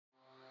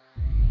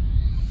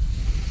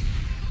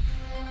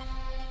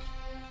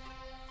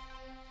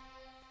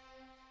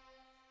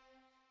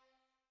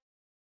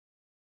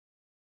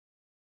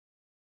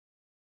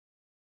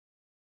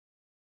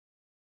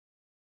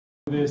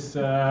This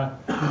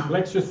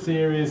lecture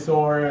series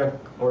or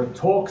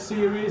talk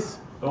series,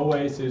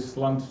 OASIS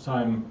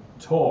Lunchtime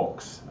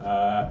Talks.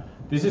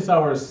 This is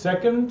our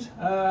second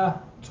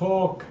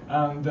talk,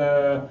 and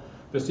the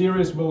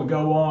series will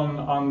go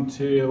on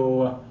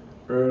until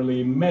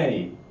early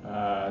May.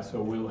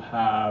 So we'll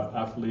have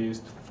at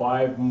least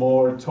 5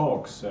 more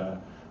talks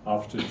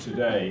after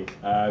today.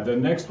 The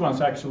next one's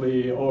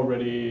actually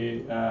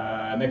already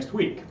next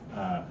week.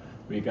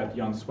 We got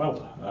Jan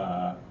Swelt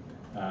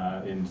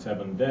in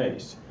 7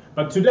 days.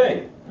 But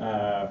today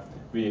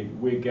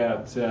we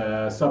got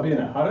Sabine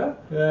Harrer,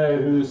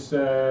 who's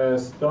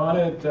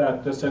started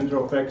at the Center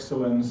of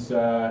Excellence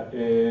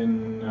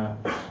in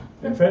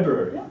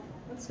February. Yeah,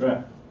 that's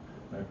right.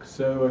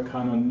 So a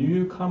kind of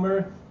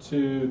newcomer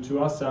to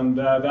us, and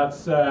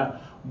that's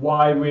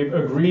why we've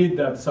agreed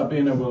that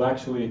Sabine will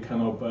actually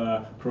kind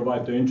of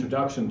provide the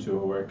introduction to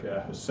her work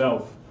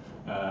herself.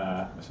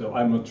 So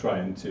I'm not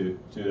trying to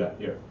do that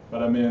here,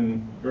 but I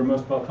mean, you're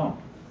most welcome.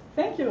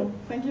 Thank you.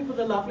 Thank you for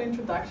the lovely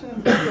introduction,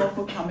 and thank you all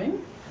for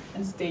coming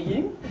and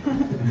staying.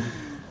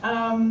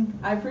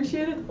 I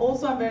appreciate it.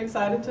 Also, I'm very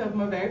excited to have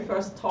my very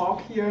first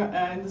talk here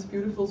in this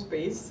beautiful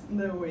space in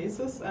the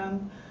Oasis,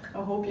 and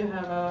I hope you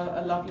have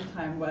a lovely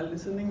time while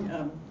listening,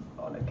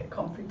 or like a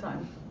comfy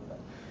time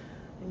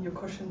in your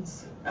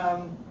cushions.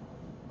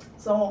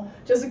 So,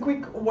 just a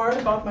quick word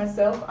about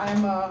myself.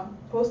 I'm a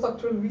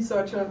postdoctoral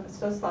researcher. It's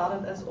just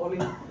started, as Olli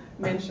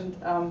mentioned,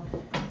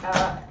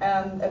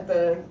 and at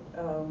the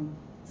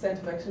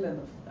Center of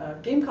Excellence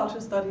of Game Culture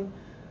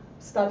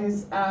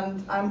Studies,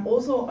 and I'm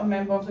also a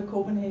member of the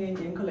Copenhagen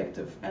Game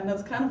Collective, and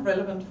that's kind of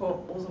relevant for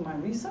also my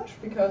research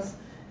because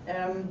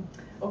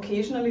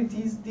occasionally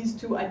these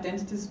two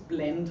identities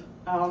blend.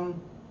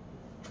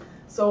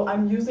 So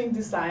I'm using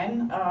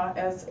design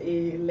as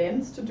a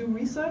lens to do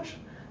research,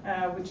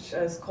 which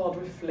is called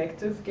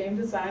reflective game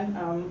design.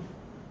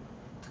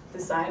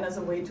 Design as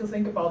a way to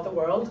think about the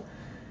world,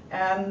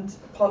 and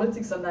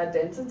politics and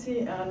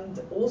identity, and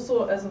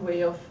also as a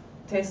way of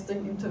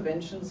testing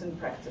interventions in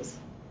practice.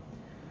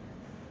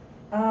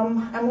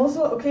 I'm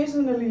also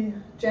occasionally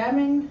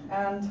jamming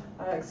and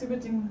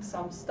exhibiting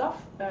some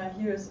stuff.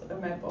 Here's a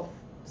map of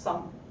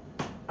some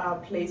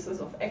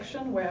places of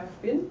action where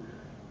I've been.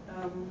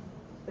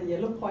 The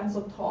yellow points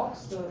are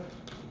talks, the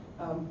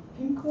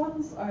pink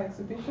ones are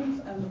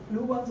exhibitions, and the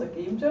blue ones are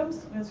game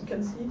jams. As you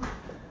can see,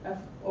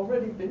 I've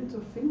already been to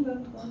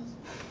Finland once.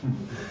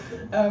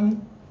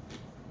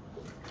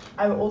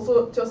 I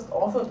also just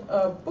authored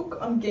a book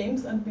on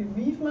games and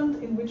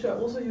bereavement, in which I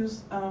also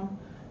use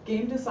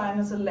game design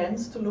as a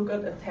lens to look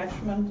at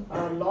attachment,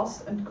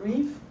 loss and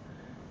grief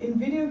in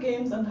video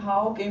games, and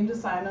how game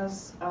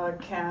designers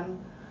can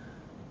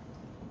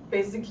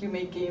basically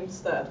make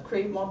games that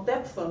create more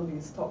depth on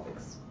these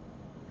topics.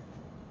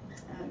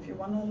 And if you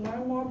want to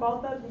learn more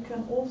about that, you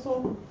can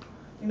also,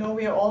 you know,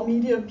 we are all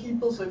media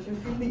people, so if you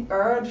feel the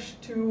urge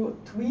to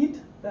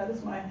tweet, that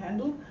is my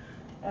handle.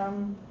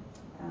 And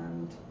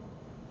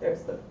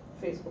there's the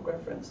Facebook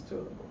reference to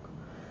the book.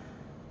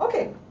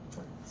 Okay,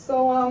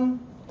 so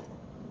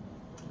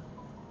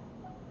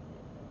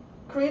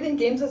creating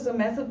games as a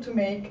method to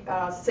make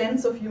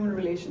sense of human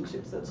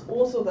relationships. That's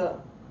also the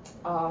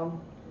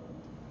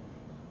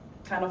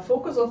kind of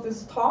focus of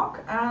this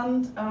talk.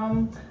 And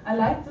I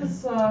like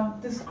this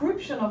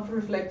description of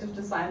reflective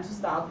design to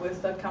start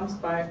with that comes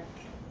by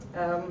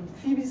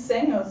Phoebe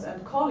Sengers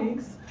and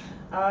colleagues.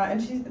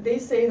 And they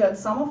say that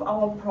some of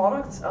our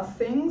products are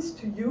things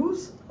to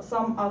use,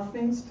 some are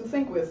things to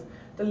think with.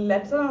 The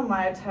latter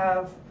might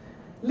have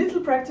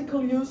little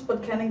practical use,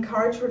 but can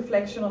encourage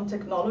reflection on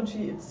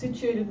technology, its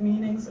situated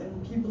meanings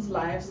in people's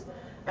lives,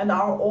 and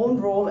our own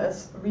role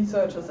as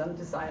researchers and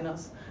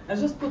designers. I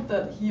just put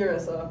that here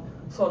as a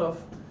sort of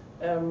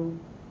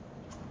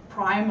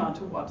primer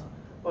to what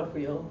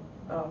we'll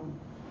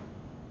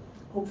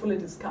hopefully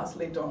discuss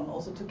later on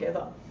also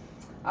together.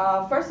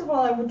 First of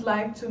all, I would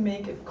like to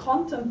make a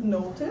content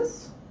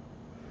notice.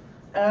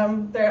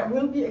 There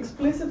will be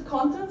explicit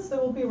contents. There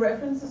will be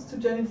references to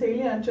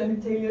genitalia and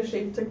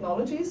genitalia-shaped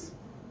technologies.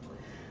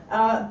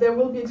 There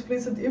will be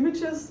explicit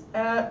images,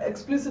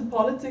 explicit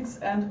politics,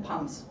 and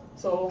puns.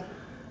 So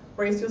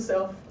brace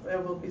yourself, there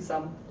will be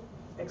some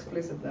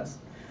explicitness.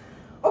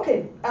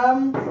 Okay,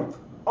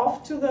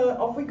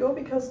 off we go,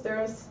 because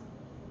there's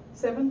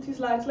 70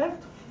 slides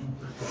left.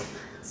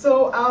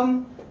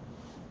 So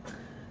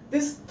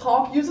this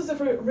talk uses a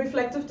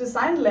reflective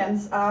design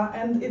lens,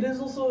 and it is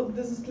also,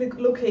 this is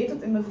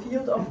located in the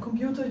field of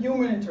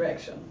computer-human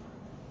interaction,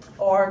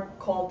 or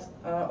called,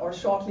 or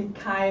shortly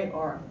CHI,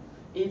 or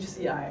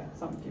HCI,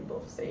 some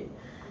people say.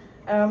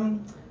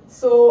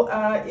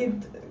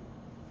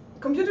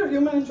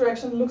 Computer-human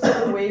interaction looks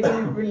at the way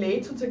we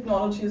relate to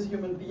technology as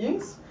human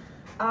beings,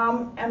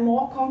 and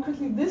more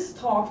concretely, this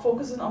talk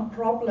focuses on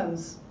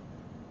problems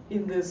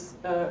in this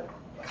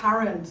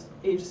current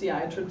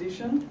HCI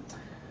tradition.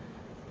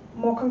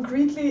 More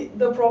concretely,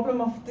 the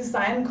problem of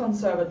design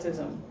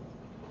conservatism.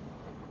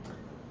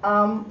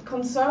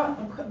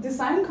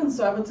 Design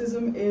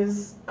conservatism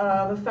is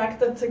the fact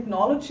that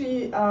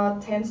technology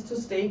tends to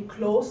stay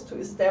close to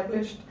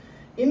established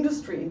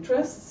industry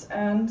interests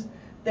and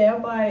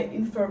thereby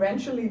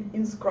inferentially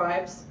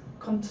inscribes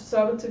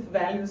conservative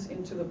values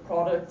into the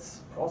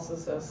products,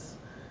 processes,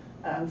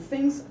 and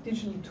things,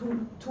 digital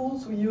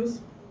tools we use.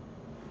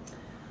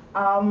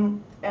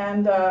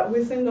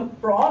 Within the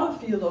broader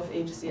field of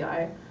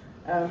HCI,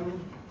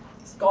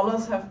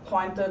 scholars have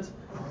pointed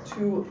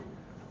to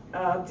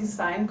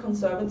design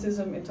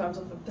conservatism in terms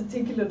of a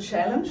particular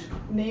challenge,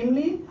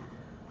 namely,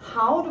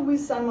 how do we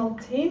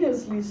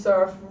simultaneously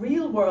serve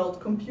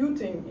real-world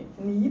computing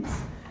needs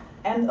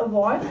and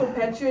avoid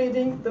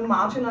perpetuating the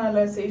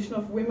marginalization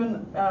of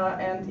women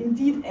and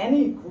indeed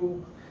any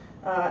group,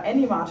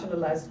 any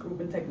marginalized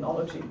group in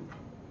technology.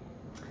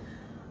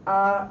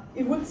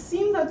 It would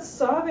seem that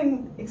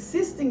serving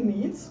existing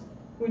needs,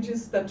 which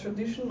is the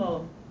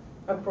traditional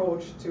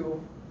approach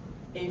to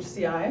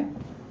HCI,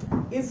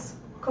 is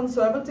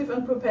conservative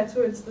and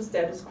perpetuates the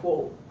status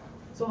quo.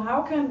 So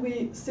how can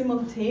we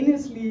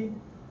simultaneously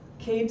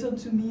cater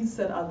to needs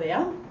that are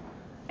there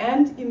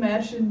and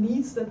imagine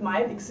needs that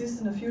might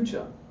exist in the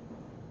future?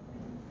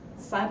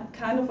 It's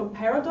kind of a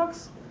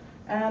paradox,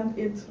 and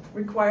it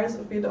requires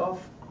a bit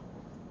of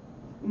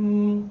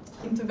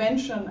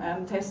intervention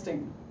and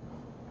testing,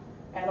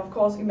 and of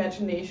course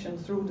imagination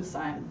through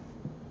design.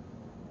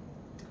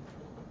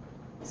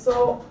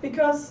 So,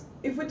 because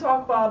if we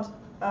talk about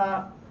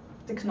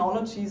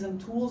technologies and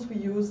tools we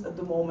use at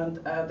the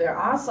moment, there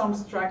are some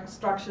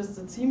structures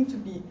that seem to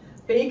be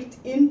baked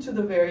into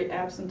the very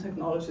apps and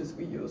technologies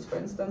we use. For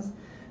instance,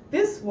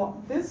 this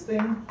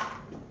thing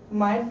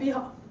might be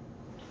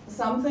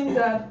something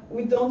that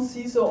we don't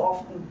see so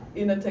often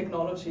in a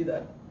technology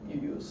that you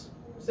use.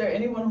 Is there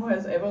anyone who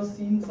has ever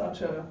seen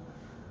such a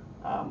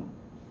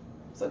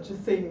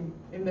thing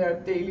in their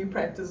daily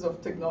practice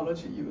of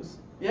technology use?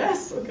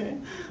 Yes, okay,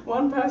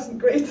 one person,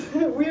 great.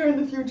 We're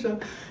in the future.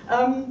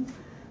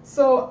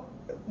 So,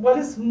 what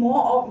is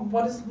more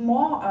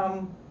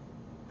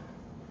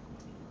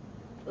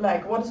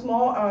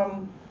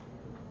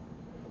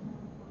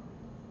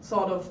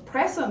sort of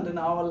present in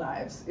our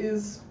lives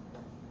is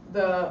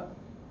an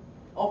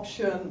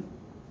option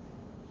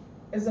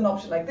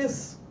like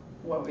this,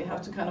 where we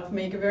have to kind of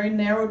make a very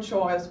narrow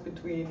choice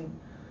between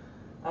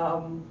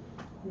who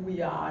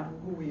we are and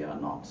who we are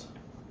not.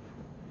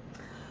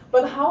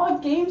 But how are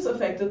games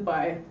affected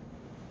by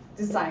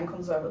design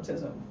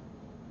conservatism?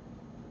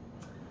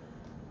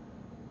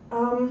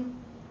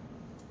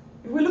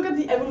 If we look at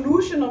the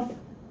evolution of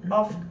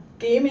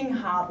gaming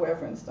hardware,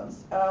 for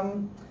instance,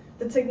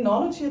 the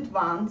technology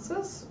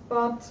advances,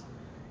 but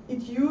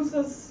it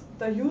uses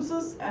the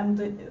users and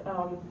the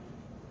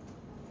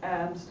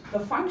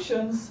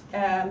functions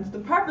and the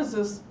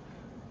purposes,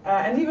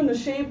 and even the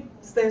shape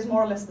stays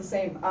more or less the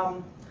same.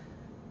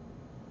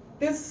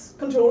 This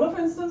controller, for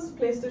instance,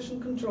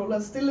 PlayStation controller,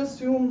 still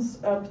assumes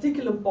a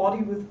particular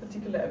body with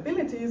particular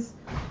abilities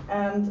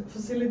and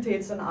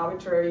facilitates an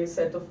arbitrary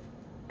set of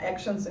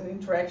actions and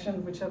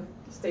interaction which have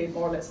stayed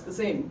more or less the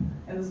same.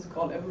 And this is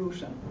called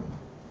evolution.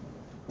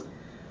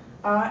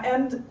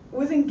 And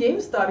within game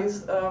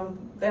studies,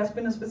 there's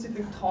been a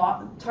specific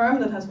term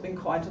that has been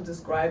coined to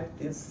describe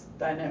these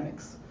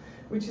dynamics,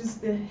 which is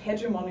the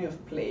hegemony of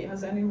play.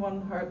 Has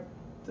anyone heard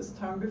this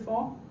term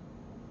before?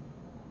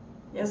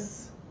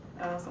 Yes?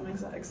 Some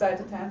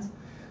excited hands.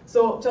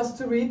 So just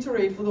to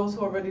reiterate for those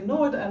who already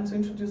know it and to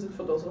introduce it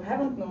for those who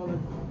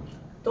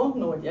don't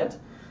know it yet,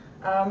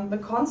 the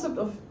concept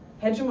of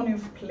hegemony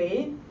of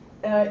play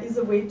is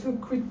a way to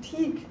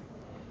critique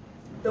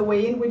the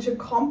way in which a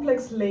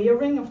complex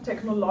layering of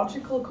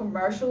technological,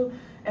 commercial,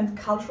 and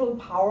cultural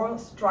power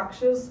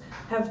structures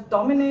have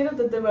dominated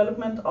the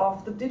development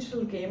of the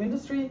digital game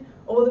industry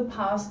over the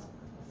past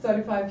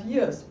 35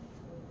 years.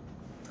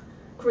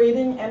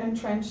 Creating an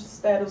entrenched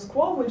status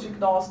quo which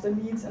ignores the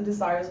needs and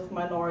desires of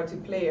minority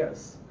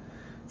players,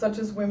 such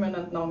as women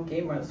and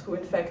non-gamers, who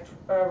in fact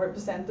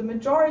represent the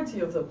majority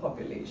of the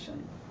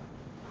population.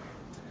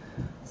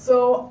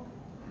 So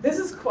this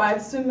is quite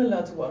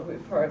similar to what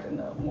we've heard in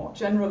a more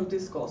general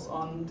discourse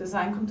on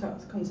design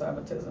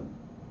conservatism.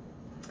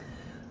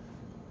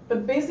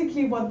 But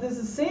basically what this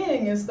is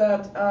saying is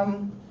that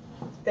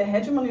the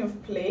hegemony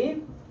of play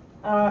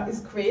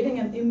is creating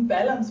an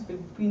imbalance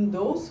between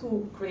those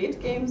who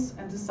create games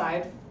and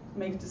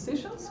make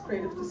decisions,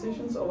 creative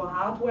decisions over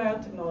hardware,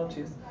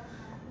 technologies,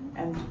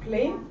 and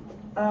play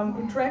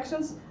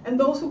interactions, and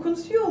those who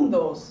consume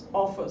those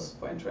offers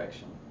for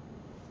interaction.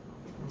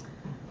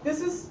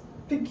 This is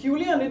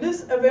peculiar, and it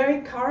is a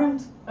very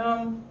current,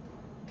 kind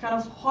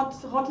of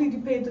hotly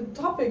debated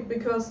topic,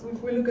 because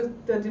if we look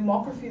at the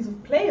demographies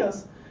of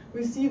players,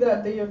 we see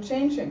that they are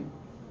changing.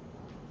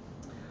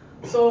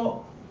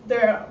 So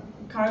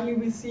currently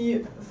we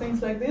see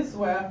things like this,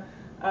 where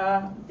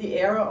the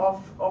era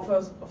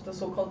of the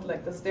so-called,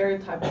 like the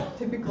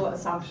typical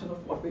assumption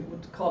of what we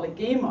would call a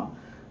gamer,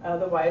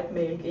 the white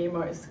male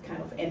gamer, is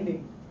kind of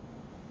ending.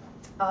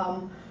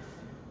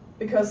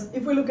 Because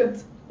if we look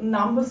at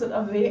numbers that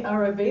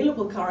are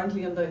available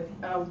currently in the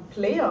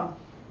player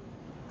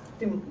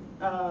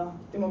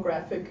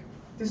demographic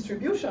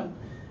distribution,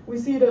 We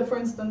see that, for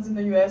instance, in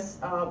the US,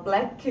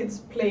 black kids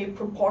play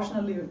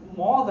proportionally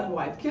more than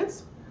white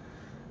kids.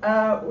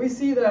 We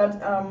see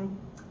that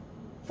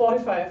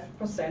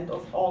 45%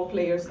 of all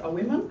players are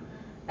women,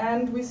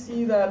 and we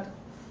see that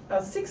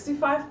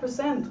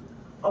 65%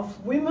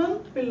 of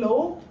women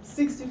below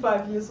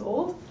 65 years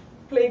old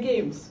play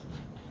games,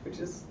 which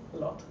is a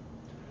lot.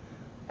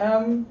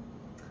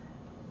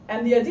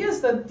 And the idea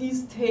is that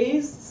these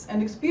tastes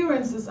and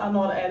experiences are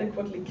not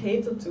adequately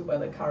catered to by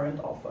the current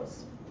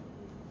offers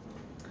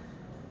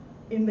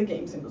in the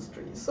games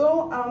industry.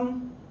 So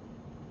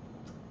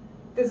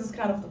this is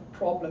kind of the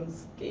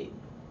problemscape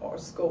or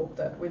scope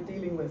that we're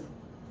dealing with.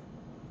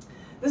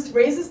 This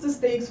raises the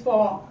stakes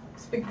for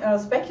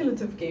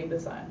speculative game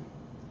design.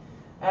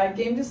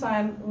 Game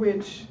design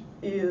which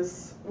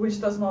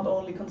does not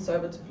only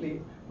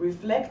conservatively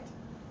reflect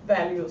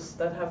values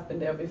that have been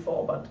there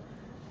before, but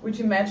which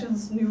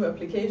imagines new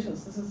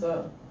applications. This is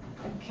a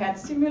cat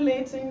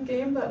simulating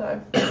game that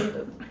I've played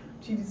at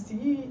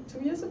GDC 2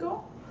 years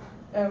ago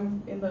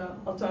in the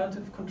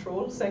alternative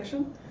control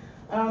section.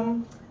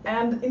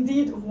 And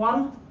indeed,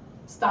 one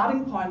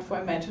starting point for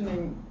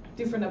imagining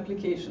different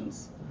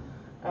applications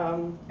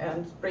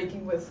and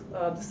breaking with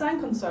design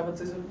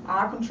conservatism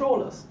are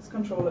controllers. It's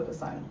controller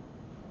design.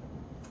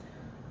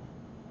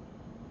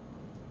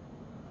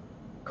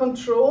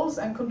 Controls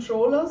and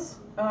controllers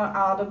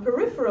are the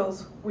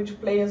peripherals which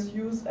players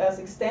use as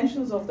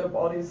extensions of their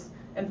bodies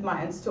and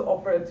minds to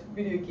operate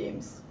video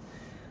games.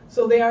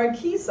 So they are a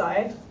key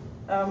site,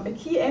 a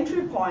key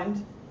entry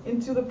point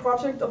into the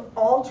project of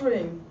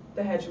altering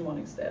the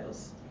hegemonic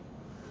status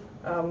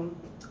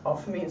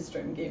of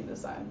mainstream game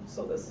design.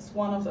 So this is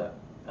one of the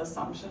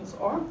assumptions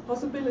or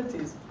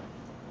possibilities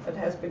that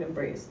has been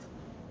embraced.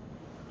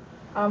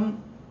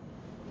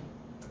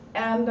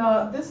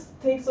 This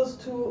takes us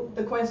to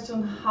the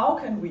question,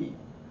 what can we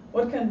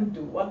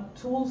do? What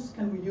tools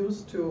can we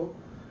use to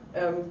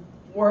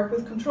work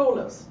with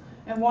controllers?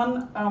 And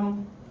one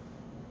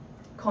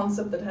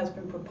concept that has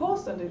been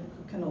proposed, and you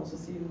can also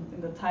see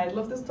in the title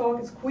of this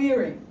talk, is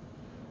querying.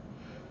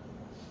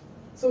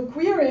 So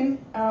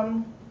querying,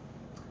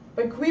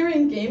 by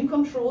querying game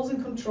controls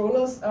and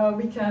controllers,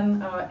 we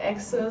can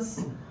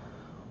access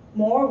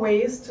more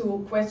ways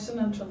to question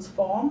and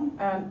transform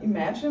and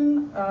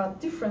imagine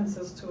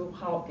differences to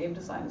how game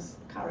design is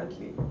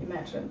currently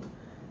imagined.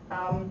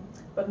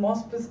 But more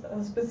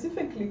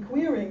specifically,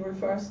 querying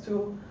refers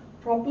to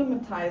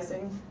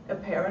problematizing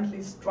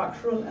apparently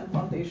structural and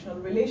foundational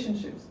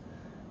relationships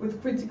with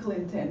critical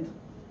intent.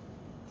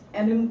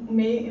 And it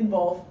may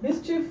involve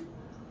mischief,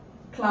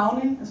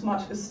 clowning, as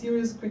much as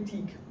serious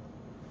critique.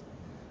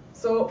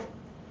 So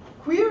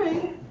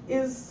querying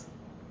is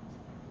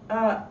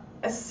a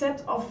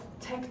set of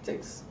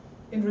tactics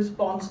in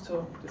response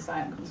to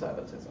design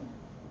conservatism.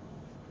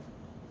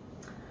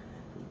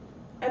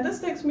 And this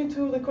takes me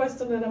to the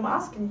question that I'm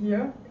asking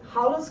here: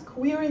 how does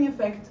querying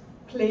effect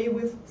play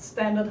with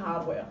standard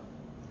hardware?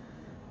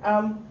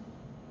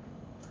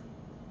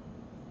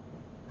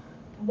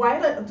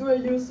 Why do I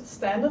use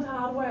standard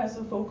hardware as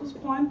a focus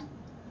point?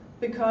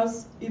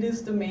 Because it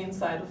is the main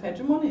side of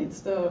hegemony. It's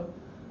the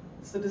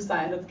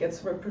design that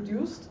gets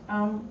reproduced.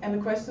 And the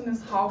question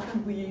is,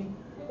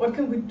 what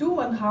can we do,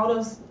 and how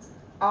does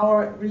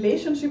our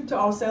relationship to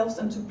ourselves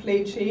and to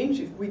play change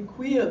if we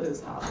queer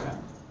this hardware?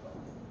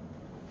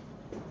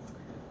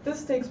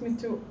 This takes me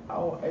to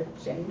our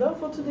agenda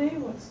for today,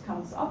 what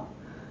comes up.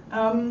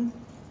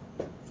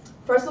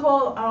 First of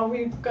all,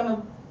 I'm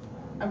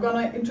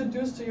gonna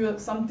introduce to you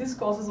some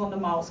discourses on the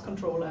mouse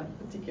controller in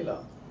particular.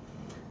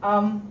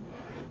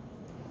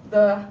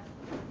 The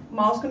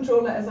mouse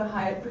controller as a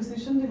high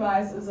precision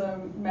device is a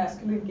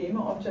masculine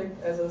gamer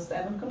object as a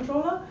standard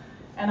controller.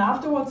 And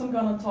afterwards I'm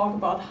going to talk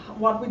about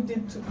what we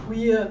did to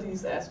queer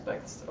these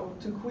aspects, or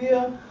to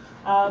queer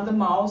the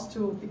mouse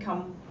to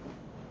become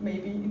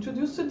maybe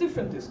introduced to a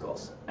different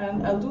discourse.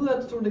 And I'll do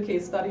that through the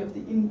case study of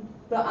the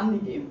Andy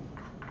game.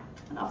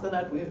 And after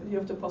that you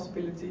have the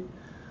possibility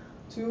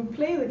to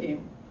play the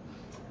game.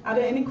 Are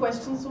there any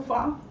questions so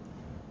far?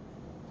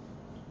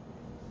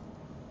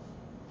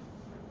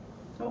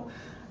 No?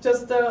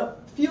 Just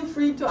feel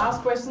free to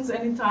ask questions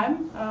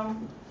anytime.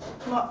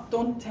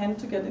 Don't tend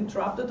to get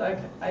interrupted. I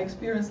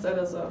experienced that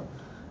as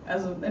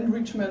an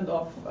enrichment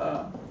of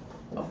a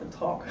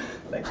talk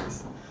like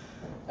this.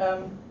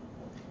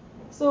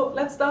 So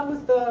let's start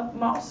with the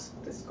mouse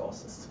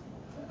discourses.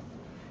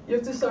 You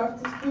have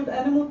deserved this good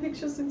animal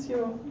picture since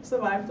you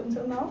survived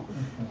until now.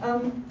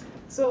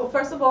 So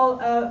first of all,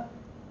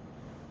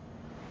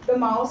 the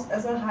mouse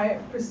as a high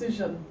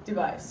precision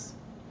device.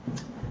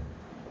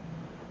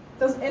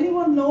 Does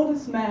anyone know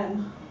this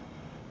man?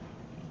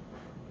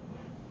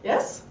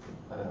 Yes?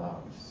 It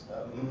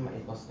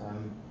was,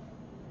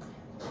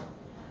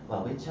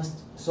 well, we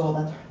just saw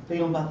that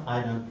film, but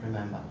I don't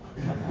remember.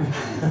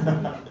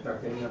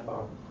 Talking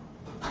about,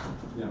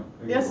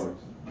 yes?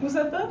 Who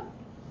said that?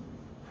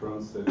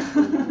 France said.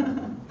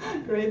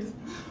 Great.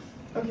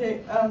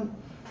 Okay,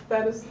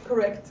 that is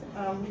correct.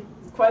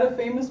 Quite a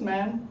famous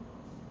man.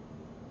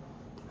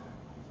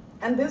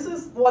 And this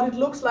is what it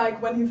looks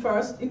like when he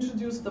first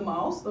introduced the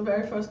mouse, the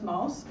very first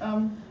mouse,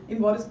 in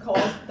what is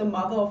called the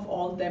mother of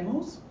all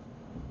demos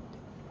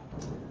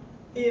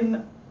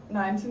in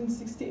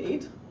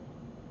 1968.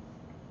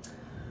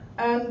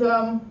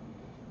 And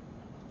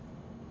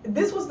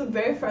this was the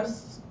very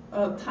first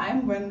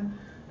time when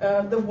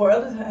the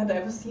world had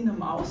ever seen a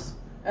mouse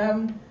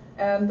and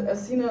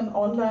seen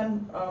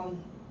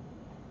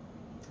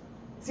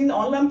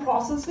online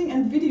processing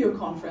and video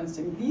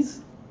conferencing.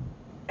 These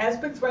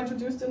aspects were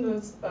introduced in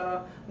this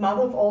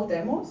mother of all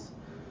demos,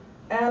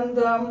 and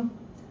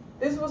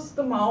this was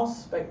the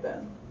mouse back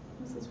then.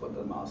 This is what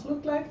the mouse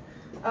looked like,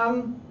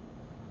 and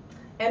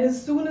it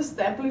soon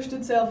established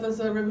itself as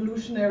a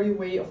revolutionary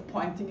way of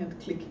pointing and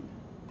clicking.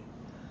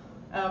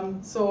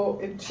 So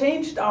it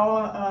changed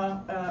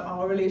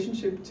our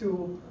relationship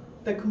to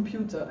the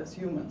computer as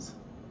humans,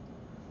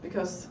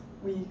 because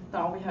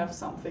now we have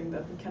something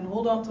that we can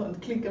hold on to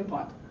and click and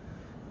point.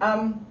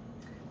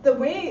 The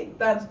way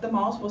that the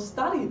mouse was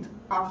studied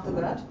after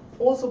that,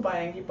 also by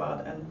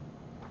Engelbart and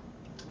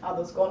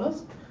other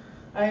scholars,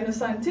 in a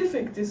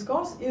scientific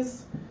discourse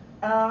is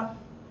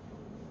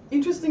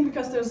interesting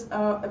because there's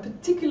a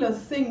particular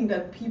thing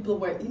that people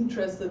were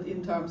interested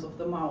in terms of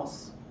the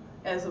mouse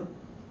as a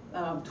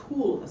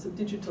tool, as a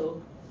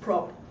digital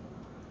prop.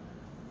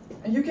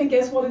 And you can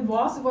guess what it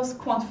was. It was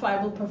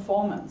quantifiable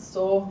performance.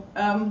 So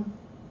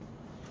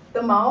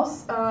the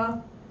mouse,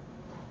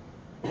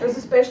 there's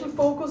a special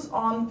focus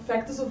on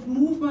factors of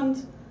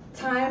movement,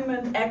 time,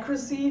 and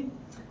accuracy.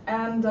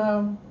 And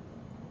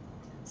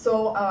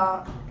so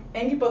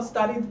Engelbart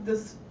studied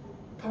this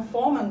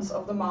performance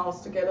of the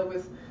mouse together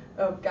with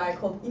a guy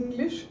called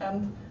English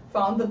and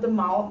found that the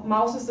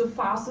mouse is the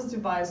fastest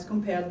device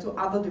compared to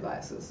other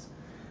devices.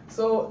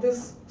 So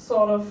this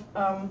sort of,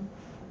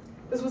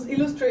 this was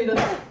illustrated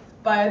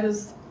by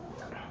this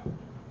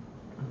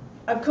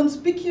a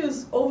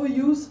conspicuous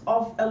overuse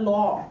of a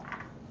law,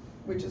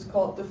 which is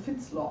called the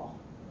Fitts law.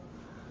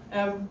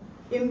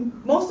 In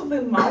most of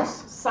the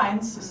mouse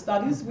science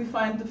studies, we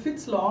find the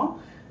Fitts law,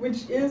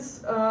 which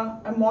is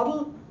a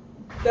model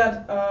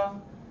that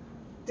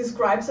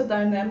describes the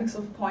dynamics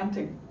of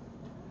pointing.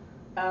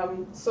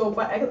 So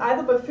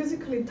either by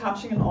physically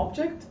touching an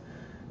object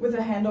with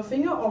a hand or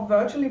finger, or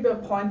virtually by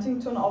pointing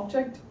to an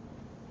object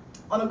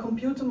on a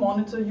computer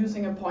monitor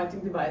using a pointing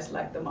device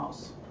like the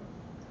mouse.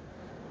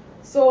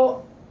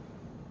 So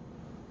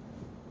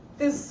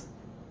these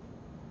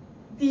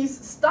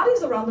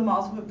studies around the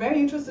mouse were very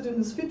interested in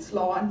this Fitts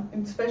law,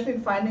 and especially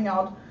in finding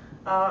out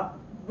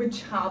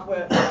which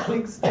hardware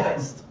clicks the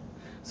best.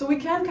 So we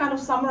can kind of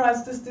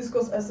summarize this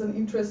discourse as an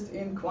interest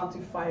in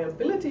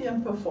quantifiability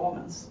and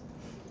performance.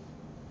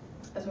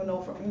 As we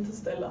know from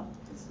Interstellar,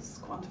 this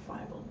is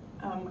quantifiable.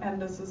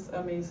 And this is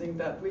amazing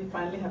that we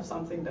finally have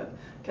something that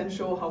can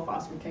show how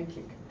fast we can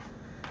click.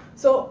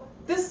 So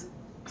this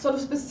sort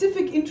of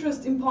specific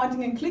interest in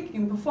pointing and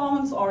clicking,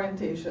 performance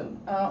orientation,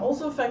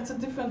 also affects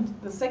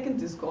the second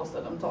discourse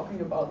that I'm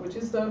talking about, which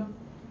is the,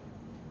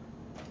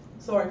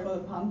 sorry for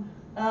the pun,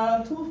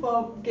 tool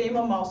for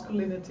gamer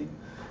masculinity.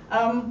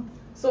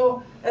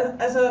 So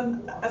as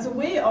a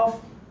way of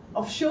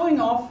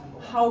showing off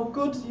how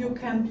good you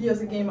can be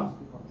as a gamer,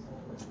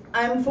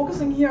 I'm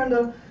focusing here on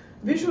the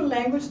visual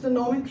language, the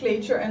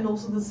nomenclature, and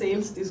also the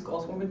sales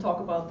discourse when we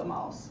talk about the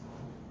mouse.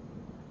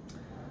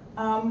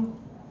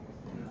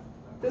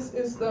 This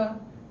is the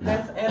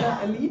Death Adder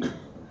Elite.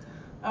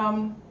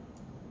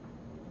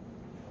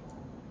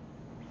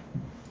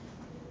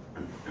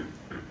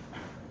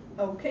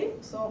 Okay,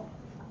 so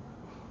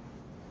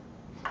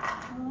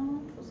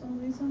for some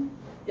reason,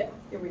 yeah,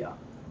 here we are.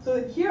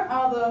 So here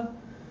are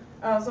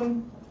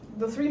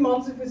the three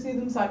models. If we see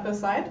them side by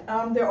side,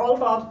 they're all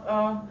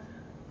about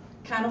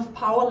kind of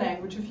power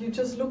language. If you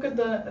just look at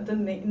the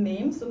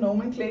names, the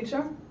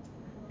nomenclature,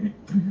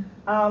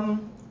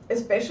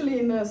 especially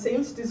in the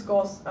sales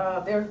discourse,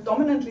 they're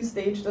dominantly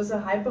staged as a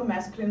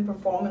hyper-masculine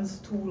performance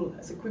tool,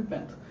 as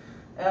equipment.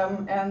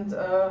 And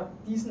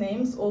these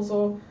names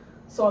also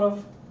sort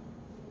of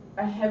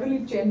are heavily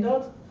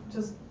gendered,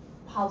 just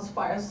Pulse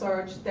Fire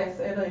Surge, Death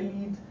Adder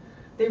Elite.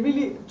 They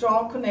really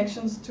draw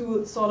connections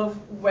to sort of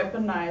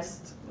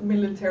weaponized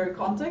military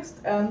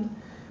context and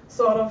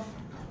sort of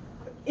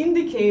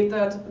indicate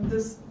that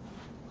this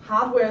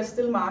hardware is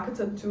still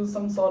marketed to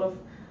some sort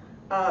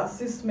of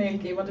cis-male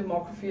gamer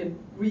demography and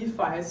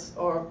reifies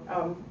or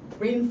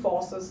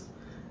reinforces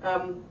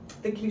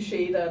the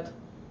cliche that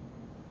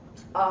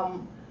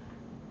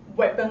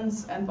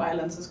weapons and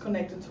violence is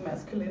connected to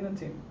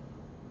masculinity.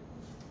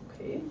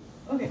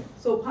 Okay,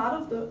 so part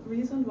of the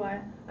reason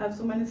why I have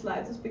so many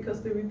slides is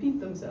because they repeat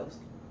themselves.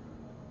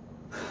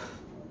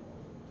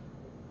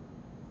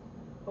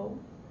 Oh,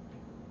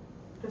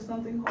 there's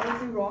something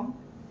horribly wrong.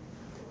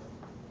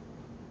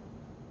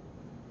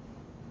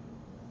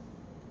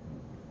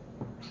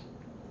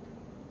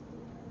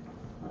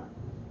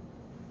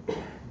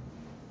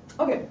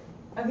 Okay,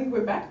 I think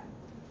we're back.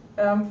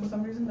 For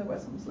some reason there were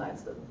some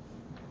slides that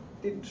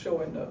didn't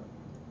show in the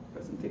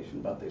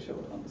presentation, but they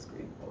showed on the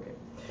screen. Okay.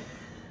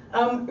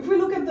 If we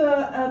look at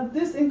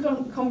this in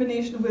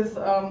combination with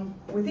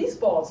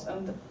esports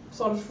and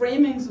sort of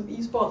framings of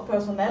esports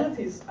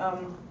personalities,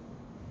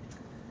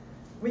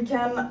 we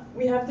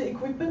have the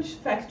equipment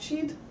fact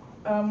sheet.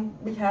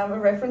 We have a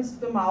reference to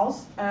the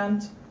mouse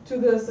and to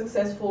the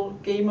successful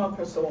gamer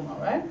persona,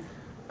 right?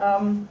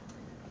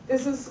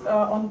 This is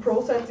on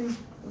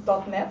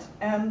prosettings.net,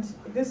 and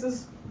this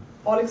is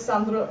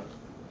Alexander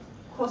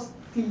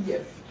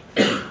Kostiliev,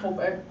 hope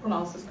I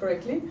pronounced this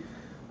correctly,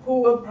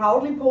 who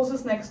proudly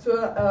poses next to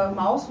a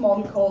mouse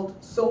model called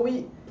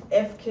Zoe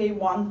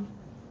FK1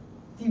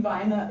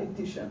 Diviner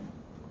Edition.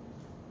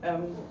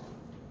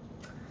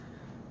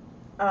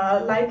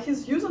 Like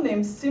his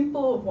username,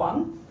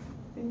 Simple1,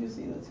 I think you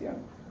see this here.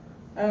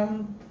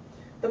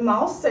 The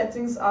mouse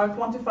settings are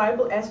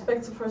quantifiable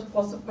aspects of her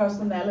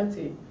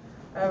personality,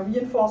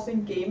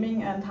 reinforcing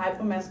gaming and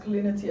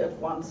hypermasculinity at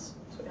once.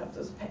 So we have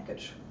this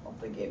package of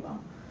the gamer.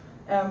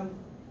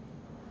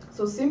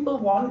 So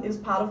Simple1 is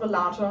part of a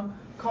larger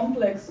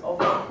complex of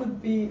what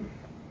could be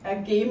a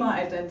gamer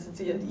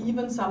identity, and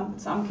even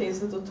some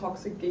cases a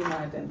toxic gamer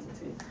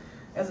identity,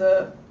 as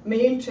a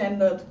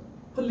male-gendered,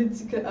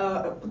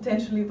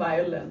 potentially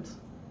violent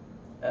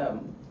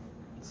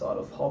sort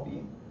of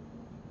hobby.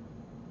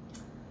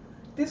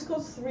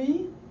 Discourse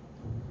 3.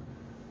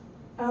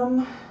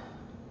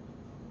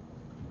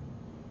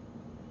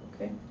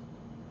 Okay.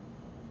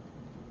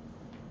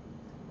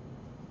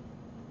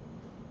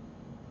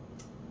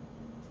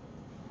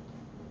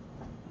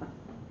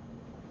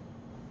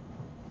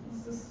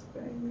 This is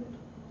very weird.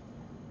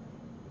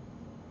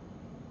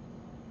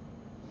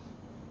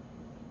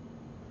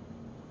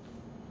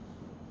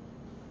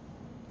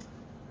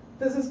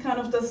 This is kind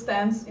of the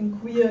stance in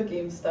queer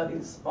game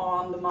studies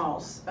on the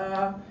mouse.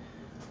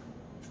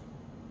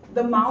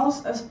 The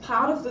mouse, as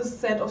part of this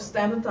set of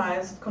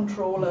standardized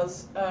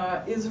controllers,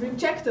 is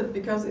rejected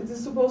because it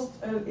is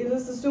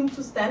assumed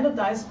to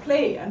standardize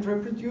play and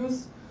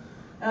reproduce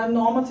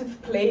normative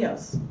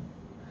players.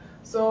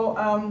 So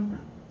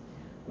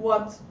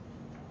what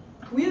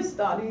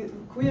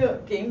queer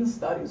game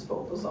studies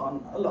focus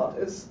on a lot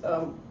is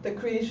the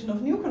creation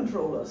of new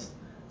controllers,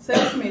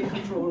 self-made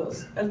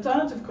controllers,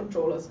 alternative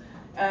controllers.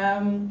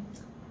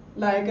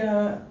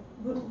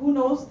 Who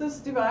knows this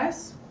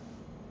device?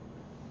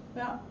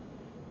 Yeah.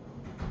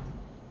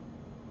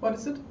 What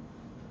is it?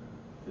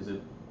 Is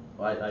it?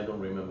 I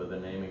don't remember the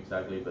name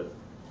exactly, but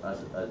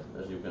as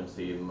you can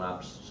see, it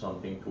maps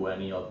something to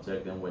any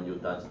object, and when you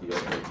touch the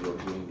object, you're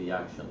doing the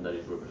action that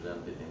is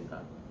represented in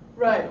that.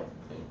 Right. Kind of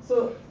thing.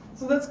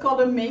 So that's called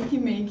a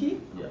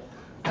makey-makey. Yeah.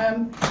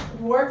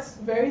 Works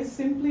very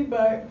simply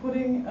by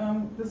putting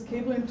this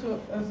cable as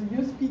a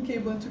USB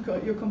cable into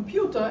your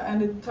computer,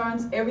 and it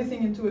turns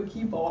everything into a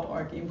keyboard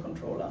or a game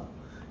controller,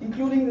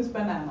 including this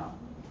banana.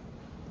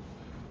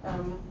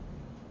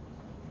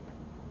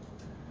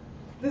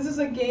 This is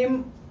a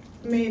game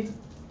made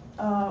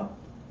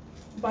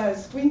by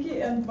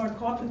Swinky and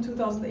Marcotte in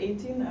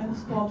 2018, and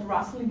it's called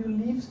Russell, You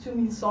Leaves to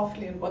Me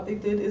Softly. And what they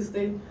did is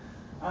they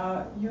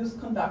used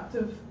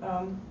conductive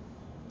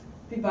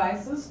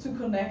devices to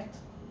connect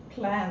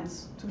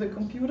plants to the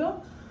computer,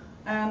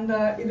 and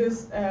it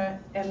is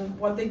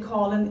what they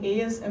call an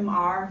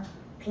ASMR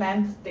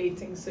plant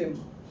dating sim.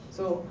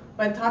 So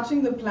by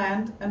touching the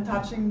plant and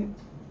touching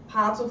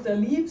parts of their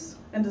leaves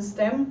and the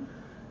stem,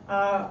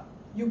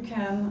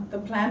 the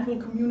plant will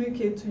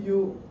communicate to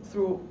you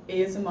through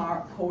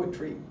ASMR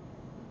poetry.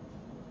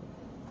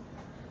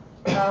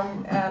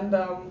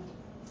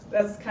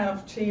 That's kind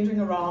of changing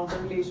around the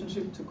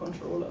relationship to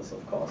controllers,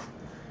 of course.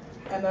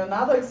 And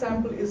another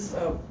example is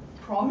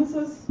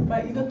Promises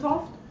by Ida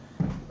Toft,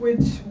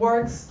 which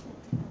works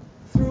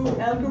through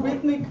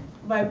algorithmic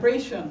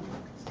vibration.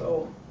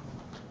 So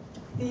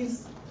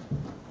these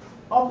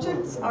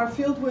objects are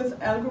filled with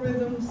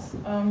algorithms,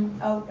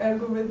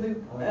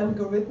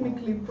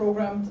 algorithmically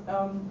programmed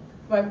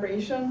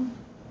vibration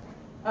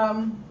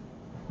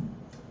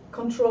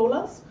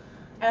controllers,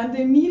 and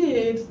they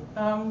mediate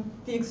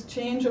the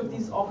exchange of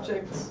these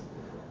objects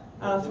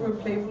through a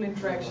playful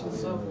interaction.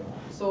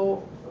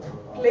 So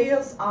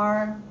players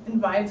are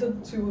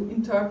invited to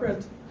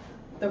interpret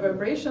the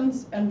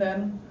vibrations and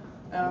then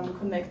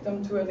connect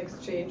them to an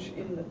exchange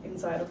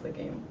inside of the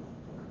game.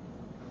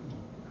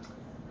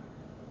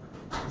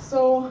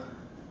 So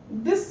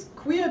this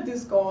queer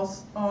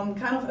discourse on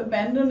kind of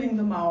abandoning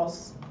the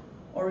mouse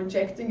or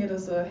rejecting it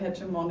as a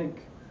hegemonic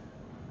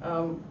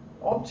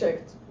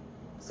object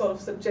sort of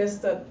suggests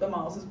that the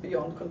mouse is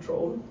beyond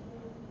control.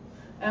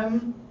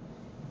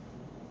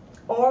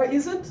 Or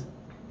is it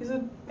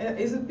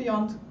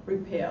beyond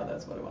repair?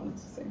 That's what I wanted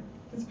to say.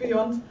 It's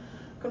beyond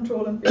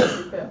control and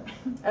beyond repair.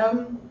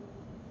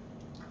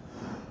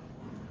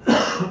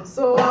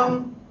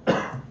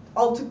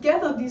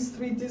 Altogether, these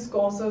three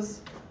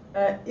discourses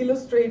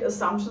illustrate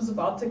assumptions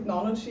about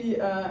technology,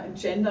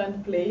 gender,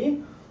 and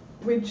play,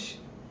 which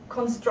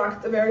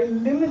construct a very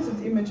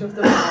limited image of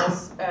the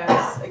mouse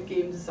as a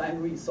game design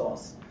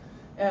resource.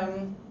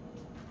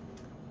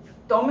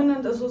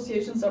 Dominant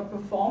associations are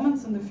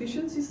performance and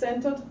efficiency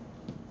centered,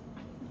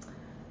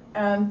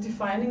 and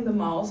defining the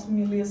mouse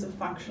merely as a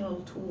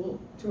functional tool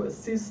to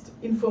assist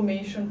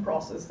information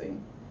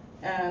processing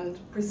and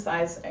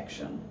precise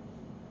action.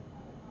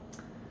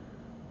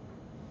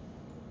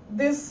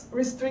 This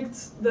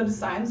restricts the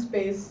design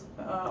space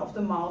of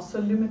the mouse to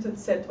a limited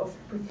set of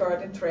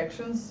preferred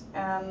interactions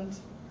and,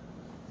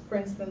 for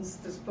instance,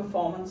 this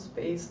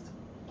performance-based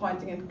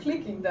pointing and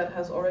clicking that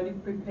has already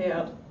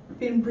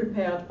been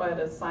prepared by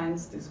the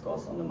science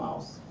discourse on the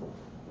mouse.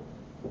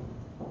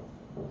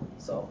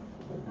 So,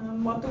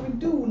 what do we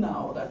do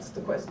now? That's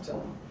the question.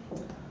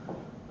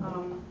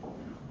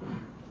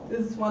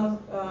 This is one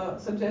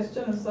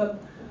suggestion, is that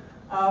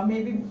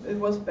maybe it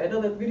was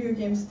better that video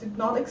games did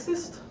not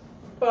exist,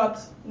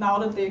 but now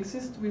that they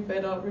exist, we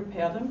better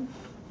repair them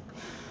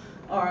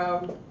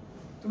or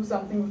do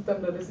something with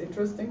them that is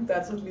interesting.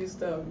 That's at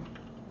least a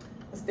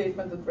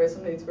statement that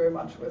resonates very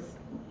much with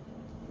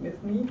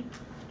me.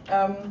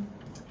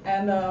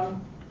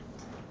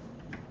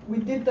 We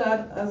did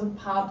that as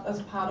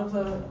part of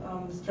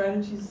the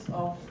strategies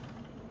of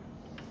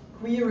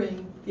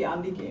querying the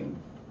Andy game.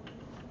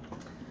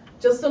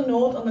 Just a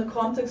note on the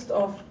context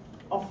of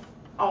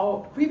our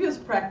previous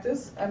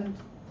practice, and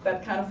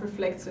that kind of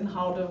reflects in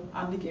how the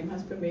Andy game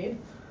has been made.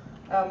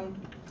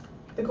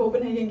 The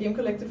Copenhagen Game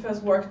Collective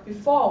has worked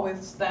before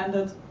with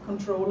standard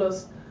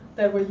controllers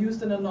that were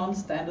used in a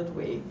non-standard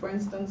way. For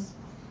instance,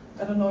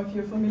 I don't know if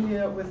you're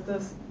familiar with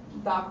this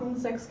Darkroom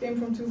sex game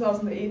from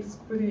 2008. It's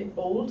pretty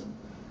old.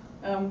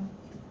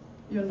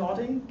 You're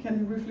nodding. Can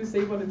you briefly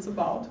say what it's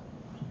about?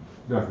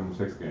 Darkroom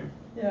sex game.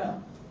 Yeah.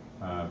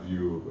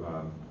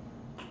 You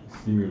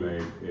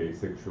simulate a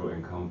sexual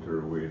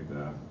encounter with.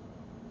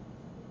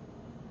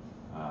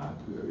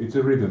 It's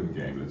a rhythm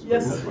game. Let's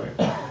put it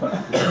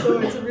that way. So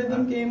it's a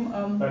rhythm game.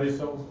 But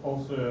it's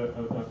also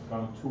a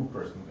kind of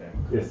two-person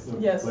game. Yes. So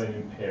Yes. played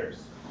in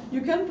pairs.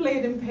 You can play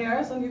it in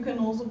pairs, and you can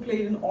also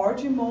play it in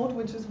orgy mode,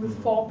 which is with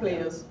 4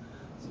 players.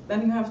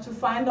 Then you have to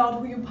find out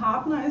who your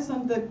partner is,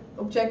 and the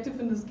objective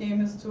in this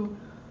game is to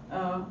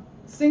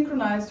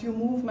synchronize your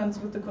movements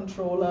with the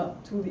controller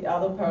to the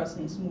other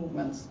person's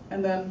movements,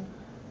 and then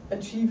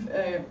achieve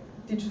a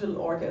digital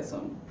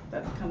orgasm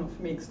that kind of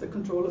makes the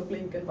controller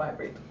blink and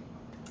vibrate.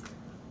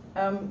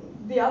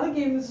 The other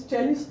game is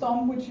Jelly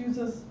Stomp, which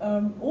uses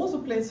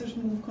also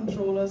PlayStation Move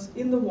controllers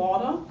in the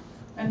water,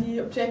 and the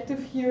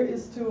objective here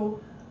is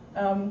to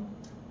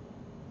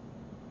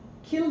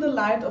kill the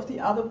light of the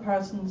other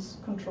person's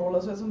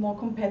controller, so it's a more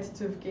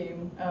competitive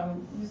game.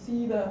 You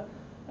see the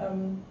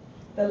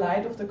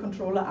light of the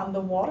controller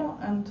underwater,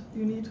 and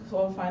you need to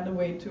sort of find a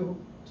way to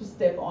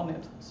step on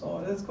it.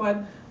 So it's quite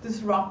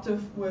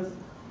disruptive with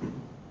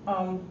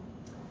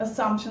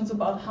assumptions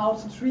about how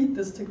to treat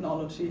this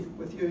technology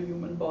with your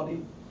human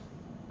body.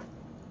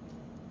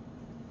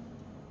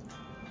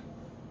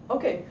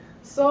 Okay,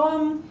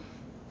 so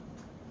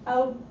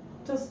I'll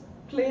just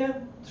play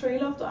a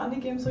trailer of the Andy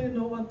game so you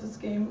know what this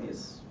game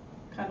is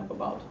kind of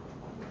about.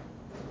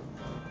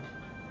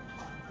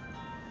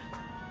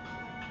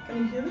 Can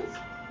you hear this?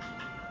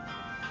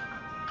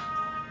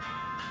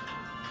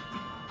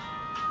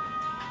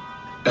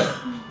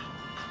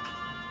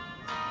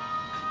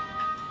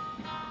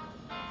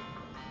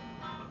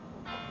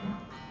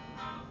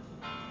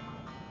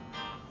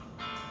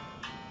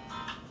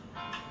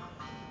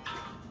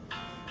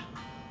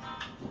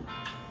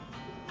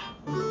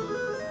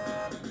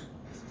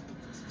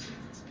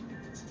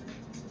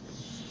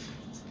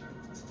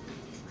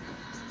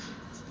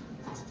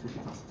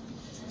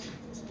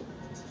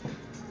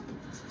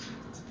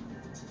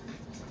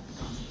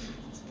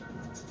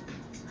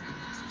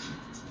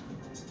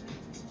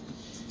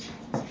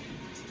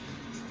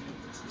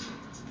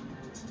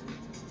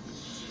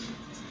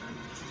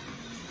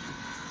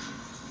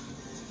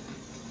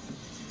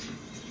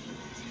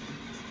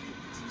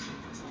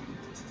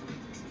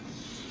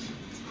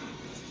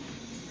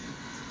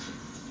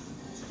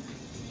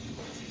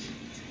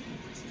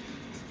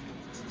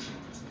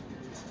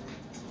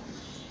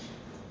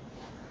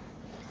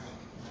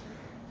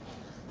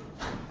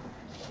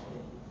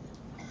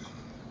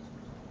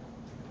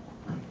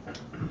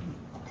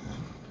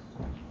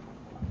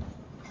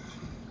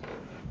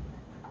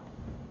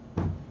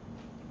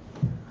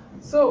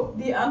 So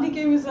the Andy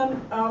game is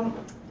an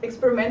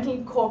experimental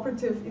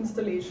cooperative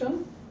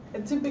installation, a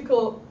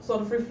typical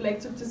sort of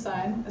reflective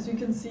design, as you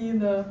can see in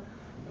the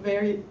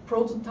very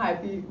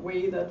prototypey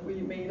way that we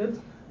made it.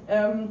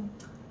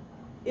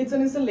 It's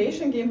an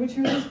installation game which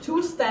uses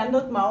 2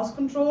 standard mouse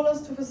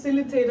controllers to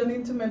facilitate an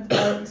intimate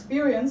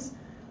experience.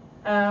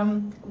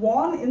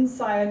 One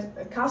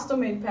inside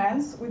custom-made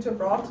pans, which are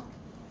brought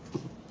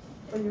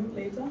for you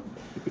later.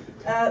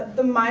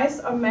 The mice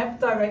are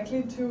mapped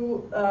directly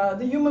to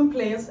the human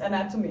player's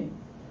anatomy,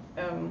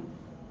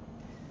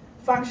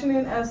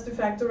 functioning as de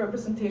facto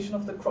representation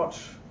of the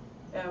crotch.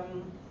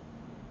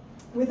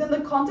 Within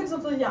the context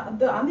of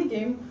the Andy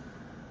game,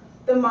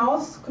 the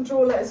mouse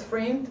controller is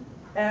framed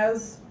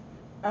as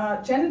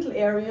a genital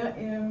area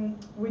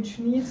which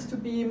needs to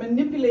be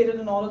manipulated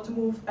in order to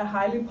move a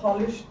highly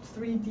polished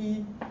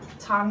 3D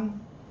tongue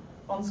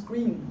on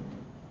screen.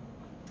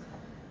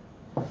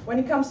 when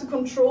it comes to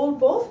control,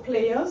 both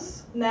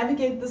players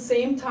navigate the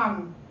same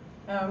tongue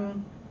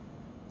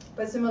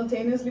by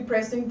simultaneously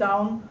pressing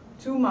down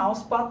 2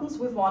 mouse buttons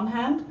with one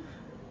hand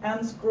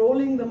and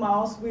scrolling the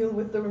mouse wheel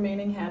with the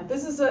remaining hand.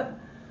 This is a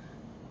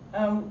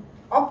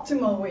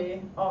optimal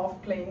way of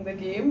playing the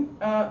game.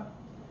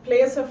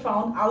 Players have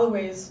found other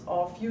ways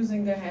of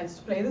using their hands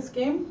to play this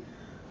game.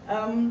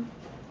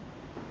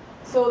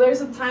 So there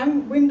is a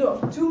time window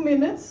of 2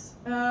 minutes,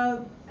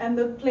 and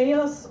the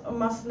players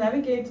must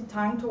navigate the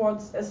tongue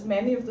towards as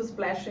many of the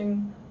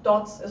splashing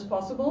dots as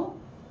possible.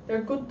 There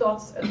are good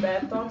dots and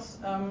bad dots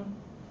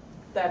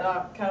that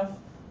are kind of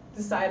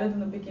decided in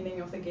the beginning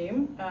of the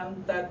game,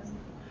 and that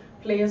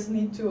players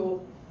need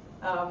to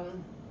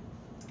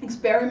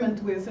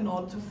experiment with in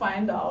order to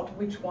find out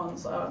which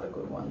ones are the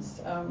good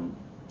ones.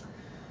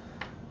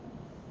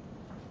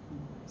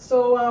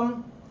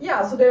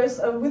 So there's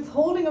a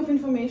withholding of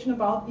information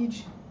about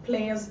each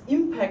player's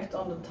impact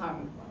on the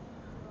tongue.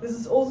 This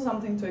is also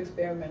something to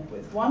experiment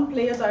with. One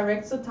player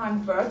directs the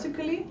tongue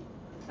vertically,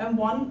 and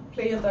one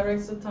player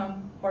directs the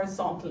tongue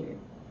horizontally.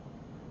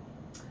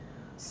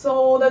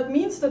 So that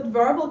means that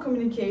verbal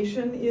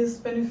communication is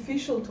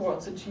beneficial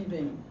towards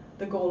achieving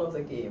the goal of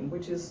the game,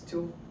 which is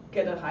to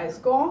get a high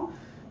score,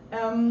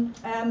 and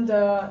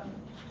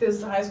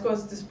this high score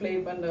is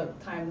displayed when the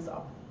time is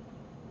up.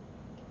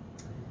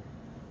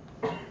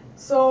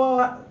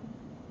 So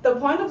the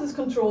point of this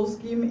control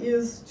scheme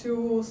is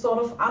to sort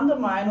of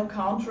undermine or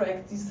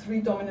counteract these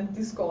 3 dominant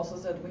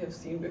discourses that we have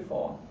seen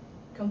before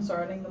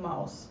concerning the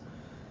mouse,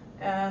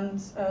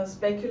 and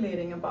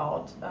speculating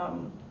about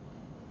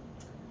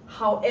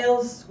how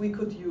else we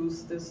could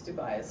use this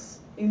device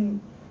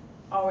in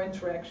our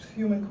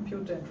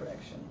human-computer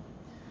interaction.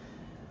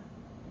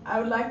 I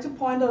would like to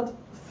point out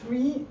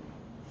 3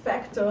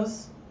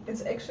 factors.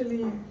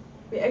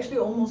 We're actually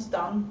almost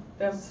done.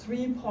 There's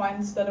 3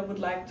 points that I would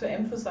like to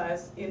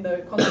emphasize in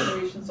the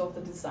considerations of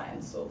the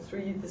design, so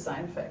 3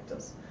 design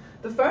factors.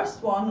 The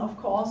first one, of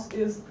course,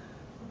 is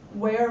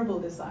wearable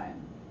design.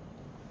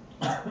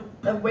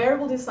 A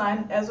wearable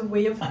design as a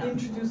way of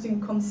introducing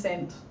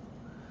consent.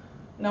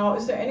 Now,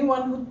 is there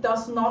anyone who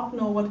does not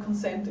know what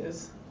consent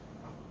is?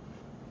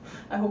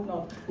 I hope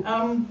not.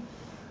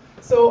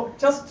 So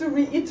just to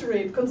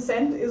reiterate,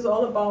 consent is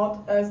all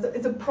about,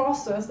 it's a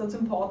process that's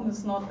important.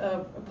 It's not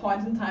a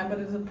point in time, but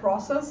it's a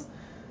process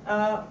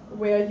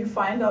where you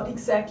find out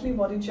exactly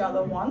what each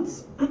other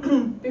wants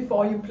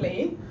before you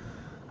play,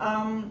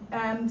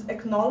 and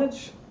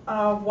acknowledge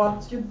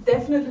what you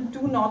definitely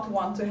do not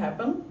want to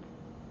happen.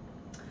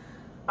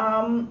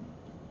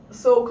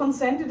 So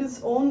consent in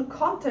its own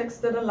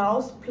context that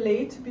allows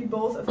play to be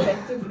both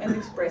effective and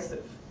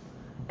expressive.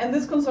 And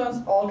this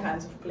concerns all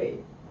kinds of play.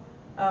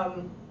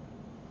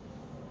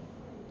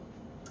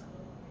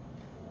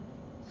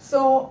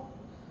 So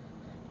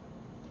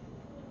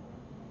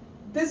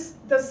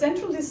the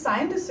central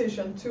design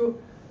decision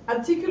to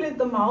articulate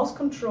the mouse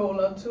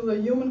controller to the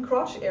human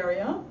crotch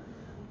area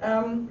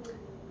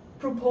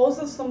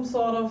proposes some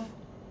sort of,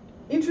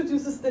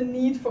 introduces the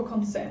need for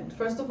consent.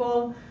 First of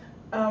all,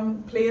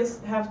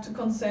 players have to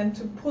consent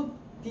to put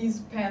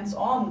these pants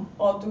on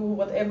or do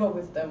whatever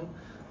with them,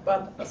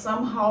 but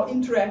somehow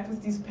interact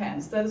with these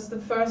pants. That is the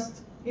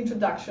first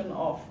introduction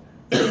of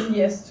saying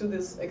yes to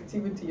this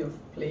activity of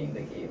playing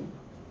the game.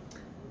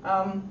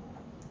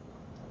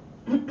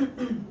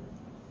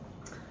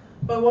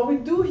 But what we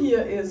do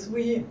here is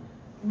we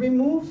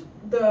remove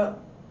the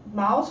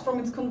mouse from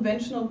its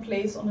conventional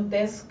place on the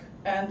desk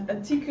and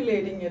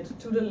articulating it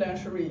to the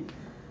lingerie.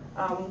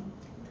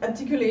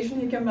 Articulation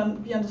here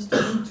can be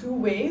understood in 2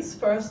 ways.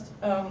 First,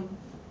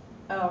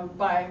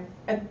 by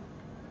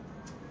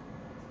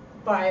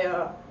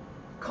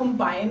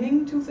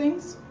combining 2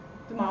 things,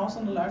 the mouse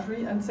and the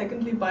lingerie, and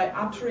secondly, by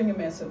uttering a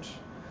message.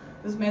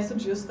 This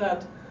message is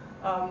that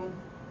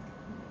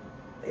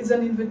is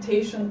an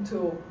invitation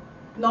to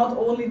not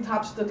only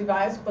touch the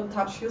device, but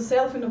touch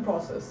yourself in the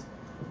process.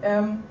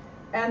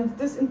 And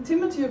this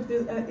intimacy of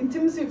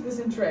this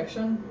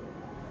interaction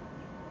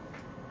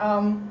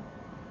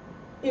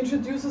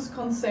introduces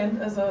consent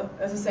as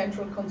a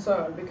central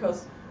concern,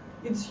 because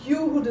it's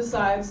you who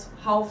decides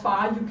how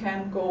far you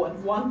can go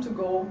and want to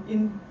go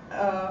in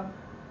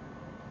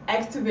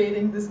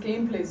activating this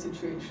gameplay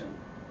situation,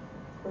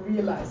 or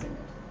realizing it.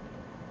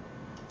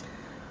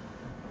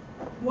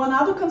 One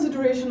other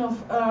consideration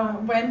of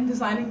when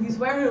designing these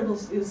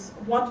variables is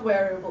what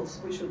variables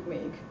we should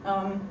make.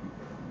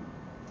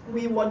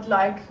 We would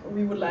like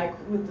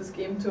with this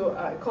game to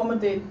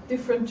accommodate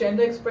different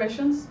gender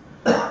expressions.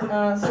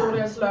 So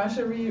there's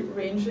lingerie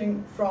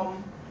ranging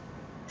from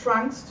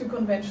trunks to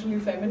conventionally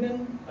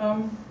feminine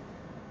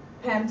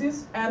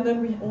panties, and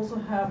then we also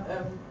have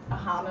a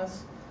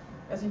harness,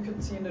 as you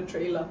can see in the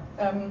trailer.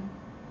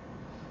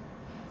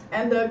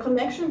 And the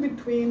connection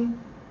between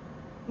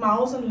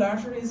mouse and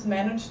lingerie is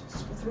managed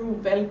through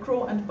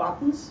Velcro and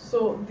buttons,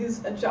 so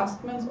these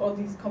adjustments or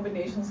these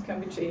combinations can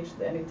be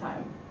changed at any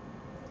time,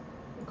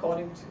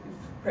 according to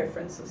if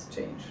preferences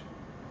change.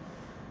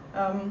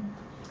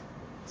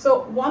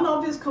 So one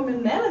obvious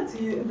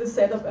commonality in this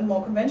setup and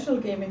more conventional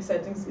gaming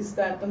settings is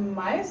that the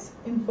mice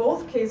in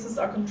both cases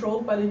are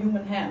controlled by the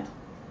human hand.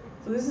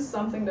 So this is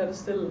something that is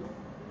still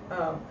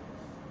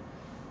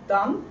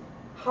done.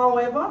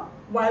 However,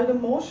 while the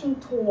motion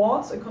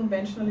towards a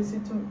conventionally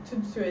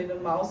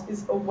situated mouse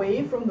is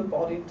away from the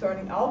body,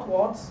 turning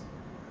outwards,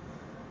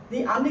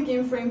 the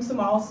undergame frames the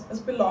mouse as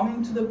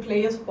belonging to the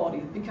player's body.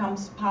 It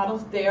becomes part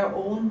of their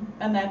own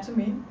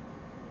anatomy,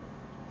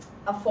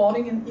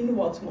 affording an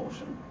inwards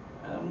motion,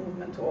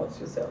 movement towards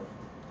yourself.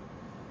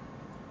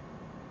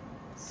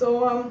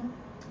 So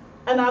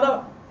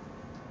another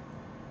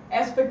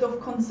aspect of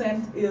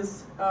consent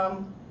is,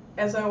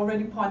 as I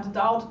already pointed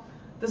out,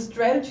 the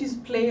strategies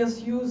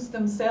players use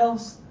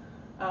themselves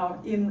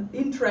in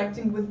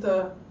interacting with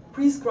the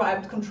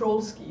prescribed control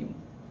scheme.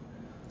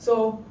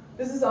 So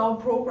this is our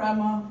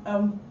programmer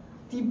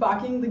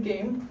debugging the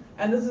game,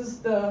 and this is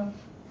the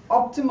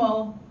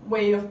optimal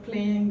way of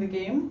playing the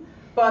game.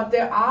 But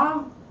there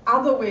are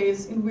other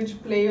ways in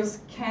which players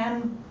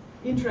can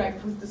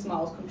interact with this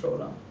mouse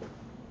controller.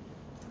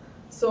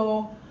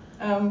 So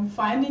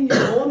finding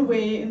your own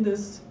way in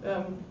this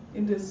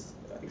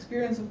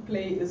experience of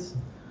play is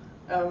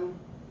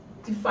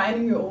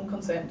defining your own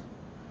consent.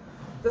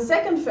 The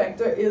second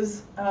factor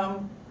is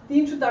the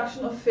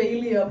introduction of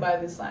failure by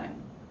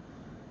design.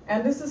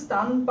 And this is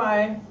done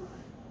by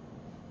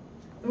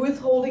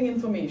withholding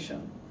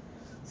information.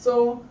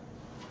 So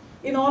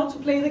in order to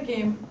play the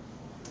game,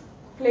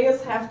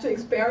 players have to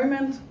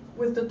experiment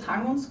with the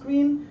tongue on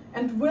screen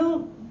and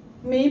will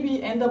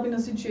maybe end up in a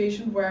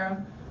situation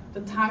where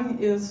the tongue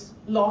is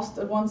lost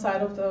at one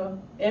side of the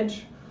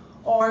edge,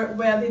 or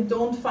where they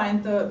don't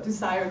find the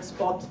desired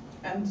spot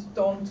and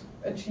don't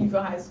achieve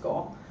a high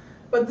score.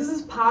 But this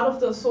is part of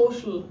the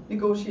social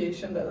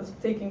negotiation that is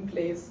taking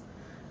place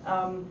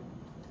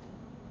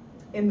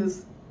in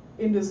this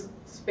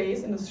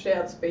space, in this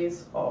shared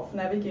space of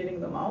navigating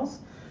the mouse.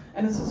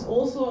 And this is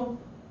also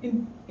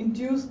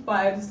induced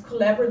by this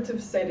collaborative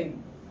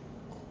setting.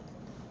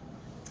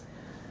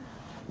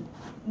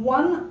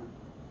 One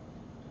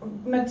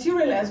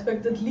material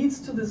aspect that leads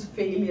to this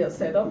failure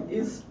setup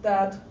is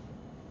that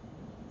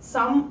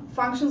some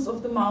functions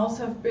of the mouse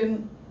have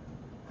been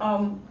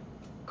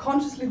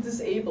consciously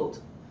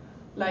disabled,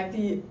 like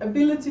the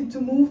ability to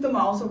move the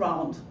mouse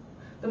around.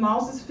 The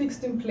mouse is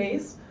fixed in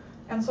place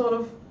and sort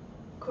of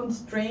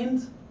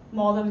constrained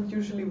more than it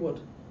usually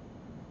would.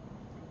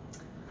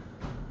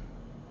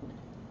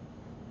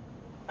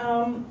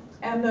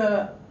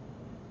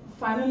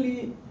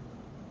 Finally,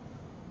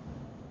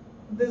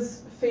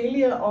 this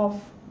failure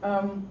of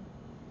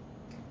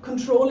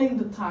controlling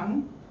the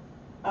tongue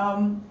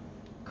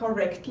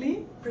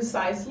correctly,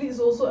 precisely, is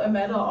also a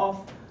matter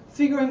of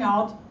figuring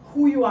out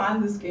who you are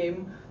in this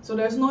game. So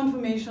there's no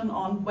information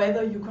on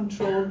whether you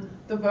control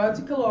the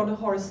vertical or the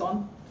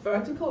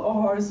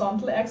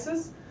horizontal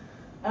axis,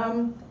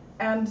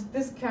 and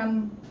this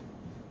can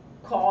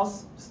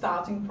cause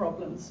starting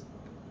problems.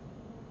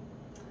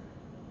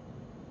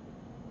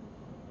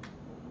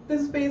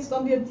 This is based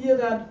on the idea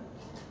that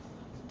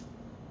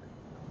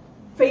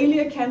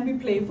failure can be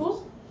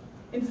playful.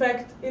 In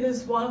fact, it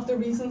is one of the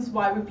reasons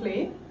why we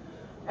play.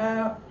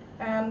 I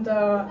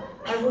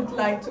would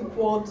like to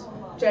quote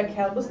Jack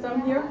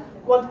Halberstam here.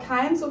 What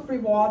kinds of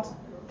reward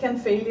can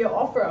failure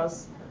offer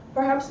us?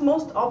 Perhaps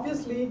most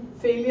obviously,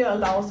 failure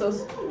allows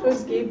us to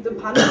escape the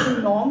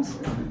punishing norms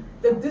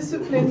that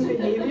discipline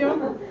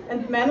behavior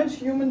and manage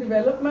human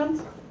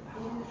development,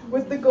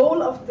 with the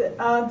goal of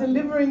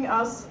delivering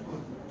us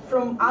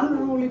from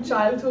unruly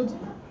childhood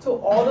to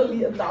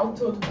orderly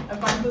adulthood. I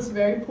find this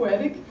very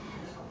poetic.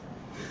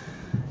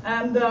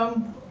 And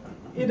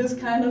it is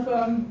kind of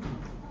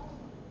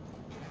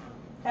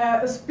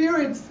a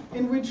spirit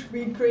in which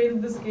we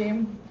created this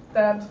game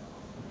that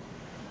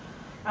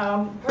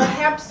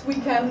perhaps we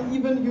can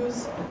even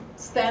use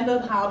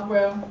standard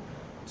hardware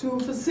to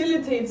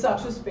facilitate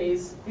such a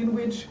space in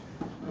which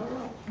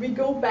we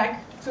go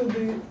back to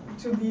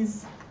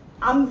these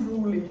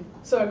unruly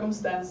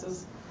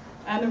circumstances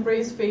and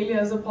embrace failure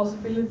as a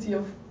possibility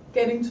of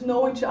getting to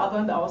know each other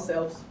and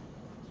ourselves.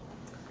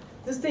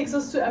 This takes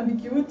us to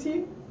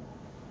ambiguity.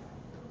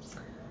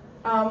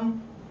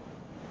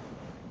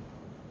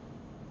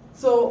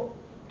 So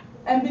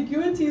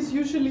ambiguity is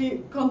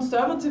usually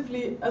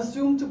conservatively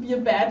assumed to be a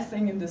bad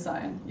thing in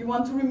design. You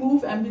want to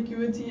remove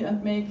ambiguity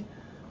and make,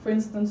 for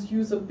instance,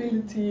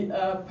 usability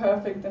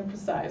perfect and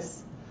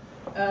precise.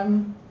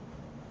 And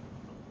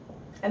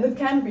it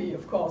can be,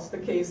 of course, the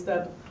case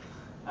that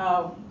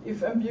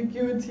if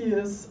ambiguity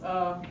is,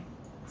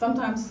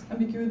 sometimes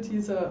ambiguity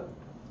is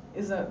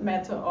a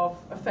matter of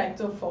a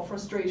factor for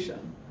frustration,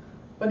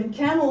 but it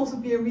can also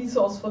be a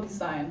resource for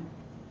design.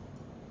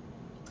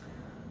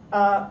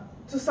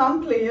 To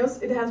some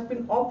players, it has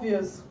been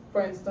obvious,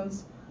 for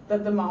instance,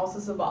 that the mouse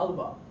is a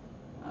vulva.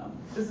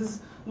 This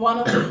is one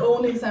of the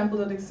only examples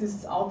that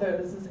exists out there.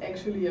 This is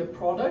actually a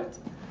product,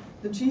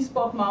 the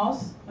G-Spot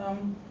mouse,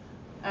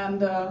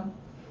 and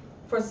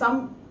for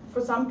some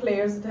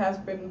players, it has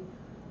been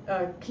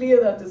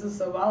clear that this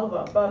is a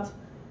vulva. But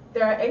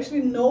there are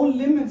actually no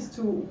limits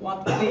to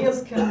what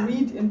players can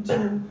read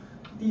into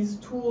these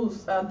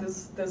tools,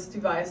 this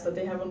device that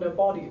they have on their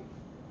body.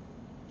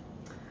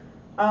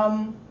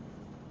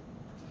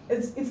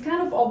 It's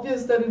kind of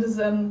obvious that it is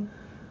an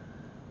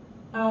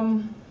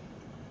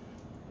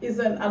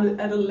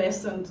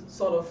adolescent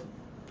sort of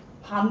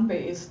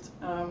pun-based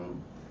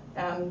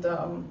and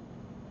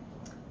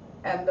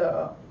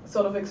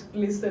sort of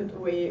explicit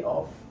way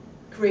of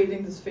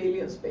creating this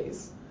failure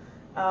space.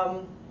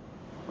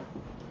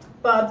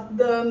 But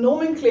the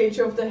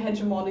nomenclature of the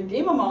hegemonic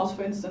gamer mouse,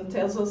 for instance,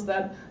 tells us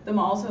that the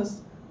mouse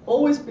has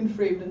always been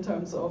framed in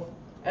terms of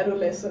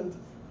adolescent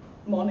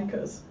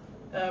monikers.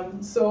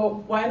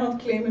 So why not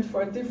claim it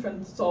for a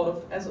different sort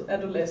of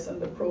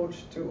adolescent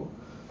approach to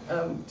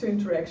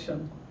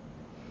interaction?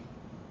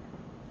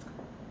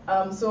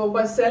 So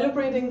by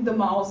celebrating the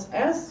mouse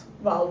as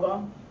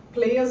vulva,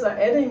 players are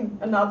adding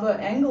another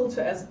angle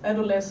to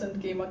adolescent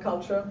gamer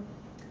culture,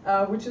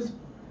 which is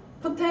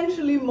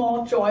potentially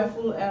more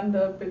joyful and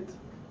a bit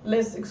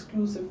less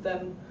exclusive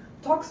than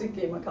toxic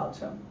gamer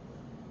culture.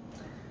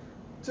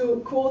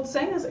 To quote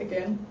Sengers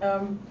again,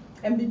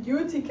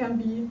 ambiguity can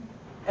be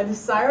a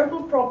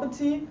desirable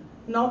property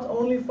not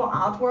only for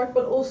artwork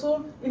but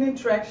also in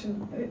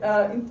interaction,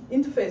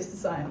 interface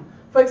design.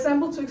 For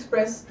example, to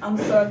express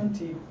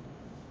uncertainty.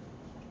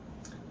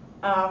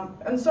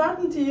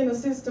 Uncertainty in a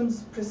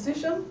system's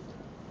precision,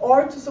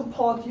 or to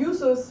support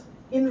users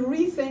in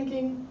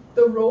rethinking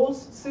the roles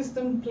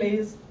system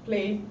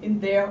play in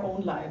their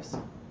own lives.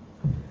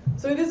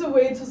 So it is a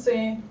way to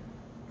say,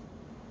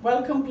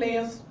 welcome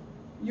players,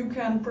 you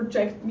can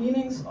project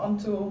meanings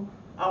onto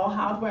our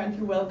hardware and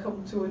you're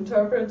welcome to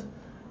interpret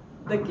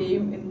the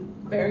game in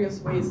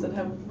various ways that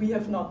we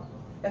have not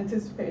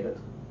anticipated.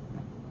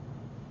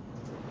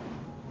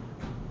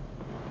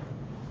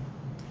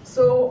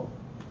 So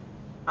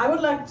I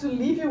would like to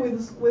leave you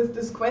with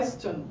this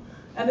question.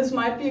 And this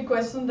might be a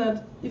question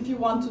that if you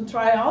want to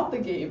try out the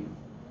game,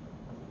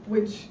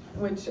 which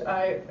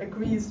I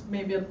agree is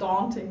maybe a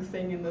daunting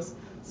thing in this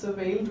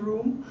surveilled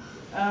room,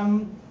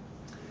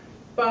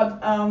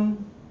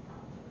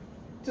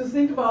 to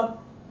think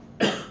about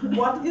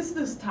what is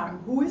this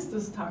tongue? Who is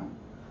this tongue?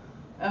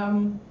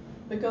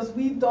 Because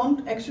we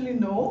don't actually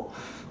know.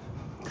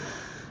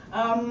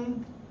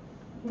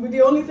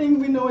 The only thing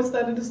we know is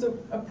that it is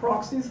a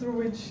proxy through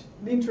which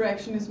the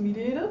interaction is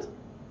mediated,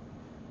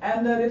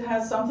 and that it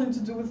has something to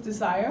do with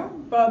desire.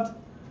 But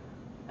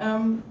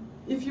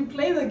if you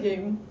play the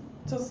game,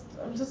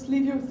 I'll just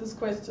leave you with this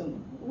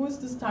question: who is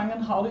this tongue,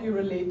 and how do you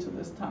relate to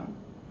this tongue?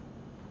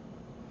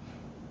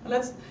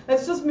 Let's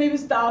just maybe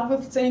start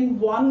with saying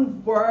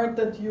one word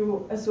that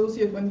you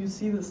associate when you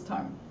see this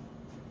tongue.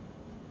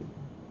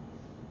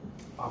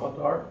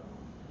 Avatar.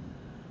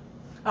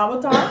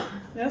 Avatar,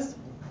 yes.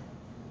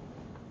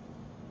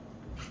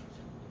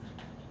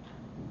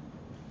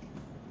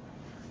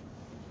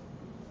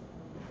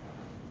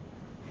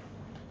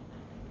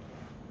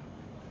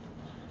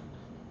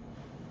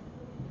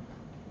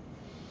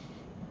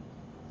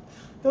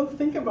 Don't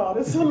think about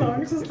it so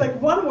long, it's just like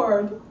one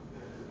word.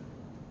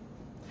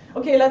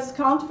 Okay, let's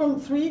count from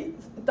three,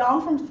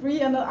 down from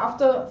three, and then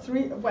after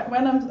three,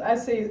 when I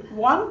say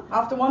one,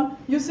 after one,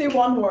 you say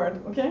one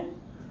word, okay?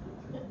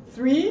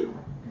 3,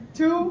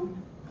 2,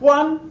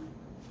 1.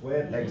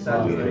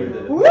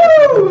 Exaggerated.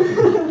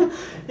 Woo!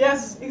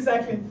 Yes,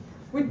 exactly.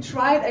 We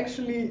tried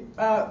actually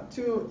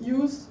to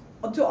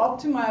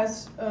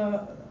optimize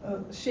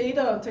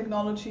shader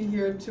technology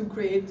here to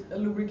create a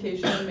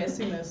lubrication and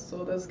messiness.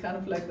 So that's kind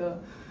of like the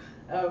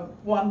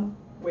one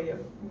way in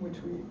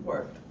which we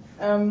worked.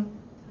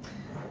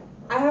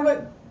 I have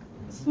a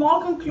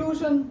small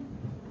conclusion.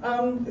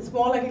 It's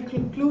more like a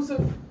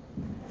conclusive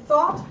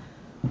thought,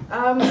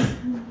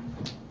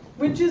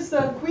 which is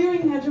that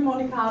querying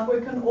hegemonic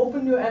hardware can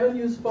open new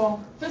avenues for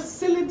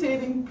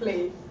facilitating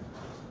play.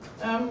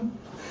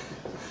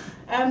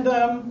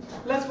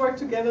 Let's work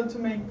together to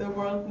make the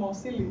world more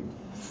silly.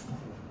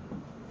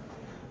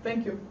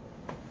 Thank you.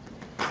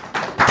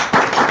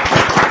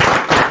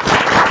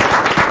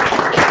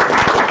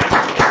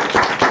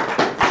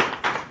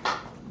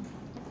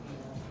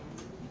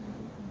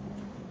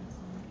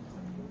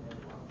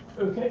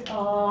 Okay,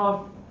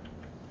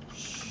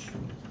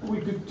 we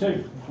could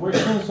take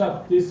questions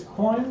at this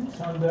point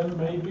and then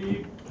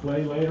maybe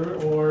play later,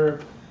 or...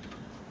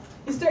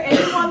 Is there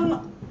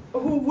anyone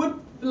who would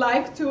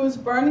like to, is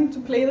burning to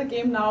play the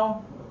game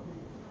now?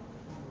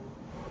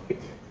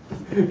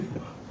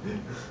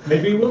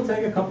 Maybe we'll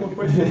take a couple of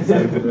questions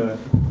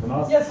and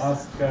ask... Yes,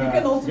 ask, you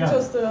can also yeah.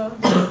 just...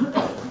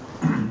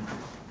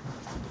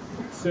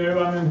 So,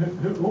 I mean,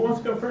 who wants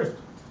to go first?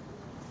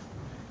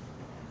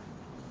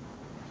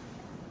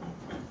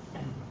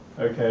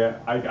 Okay,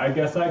 I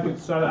guess I could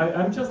start.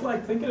 I'm just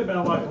like thinking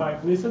about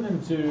like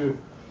listening to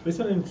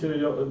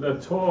the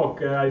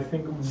talk. I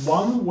think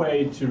one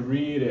way to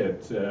read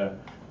it,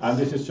 and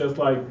this is just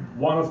like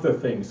one of the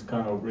things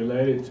kind of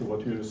related to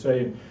what you were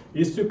saying,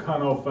 is to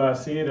kind of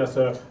see it as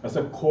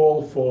a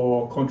call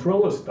for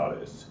controller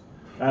studies.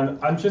 And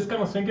I'm just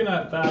kind of thinking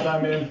at that, I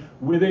mean,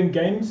 within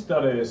game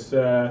studies,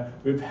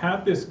 we've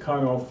had this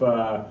kind of,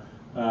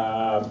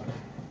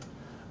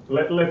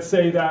 let's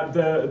say that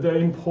the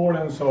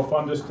importance of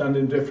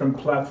understanding different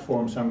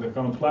platforms and the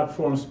kind of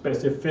platform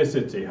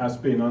specificity has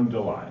been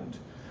underlined.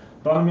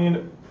 But I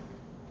mean,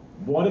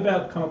 what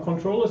about kind of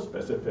controller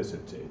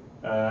specificity?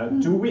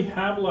 Do we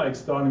have like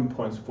starting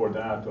points for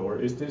that, or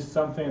is this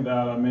something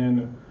that, I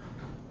mean,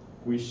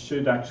 we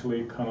should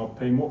actually kind of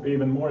pay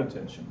even more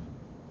attention?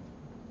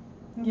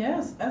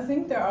 Yes, I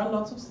think there are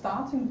lots of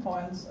starting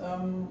points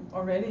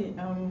already,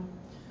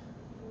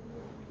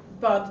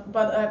 but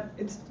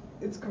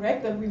it's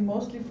correct that we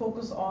mostly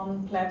focus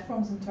on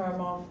platforms in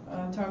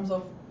terms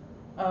of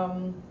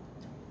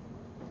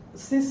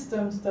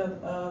systems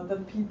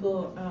that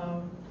people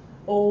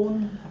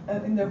own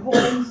in their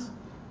homes,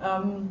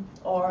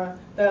 or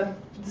that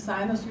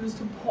designers use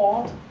to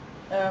port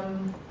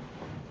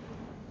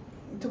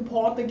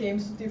the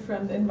games to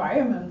different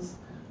environments.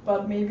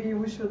 But maybe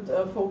we should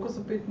focus a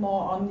bit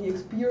more on the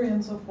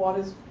experience of what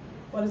is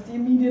the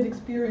immediate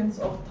experience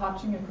of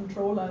touching a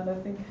controller. And I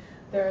think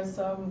there's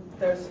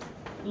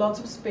lots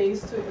of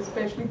space to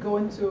especially go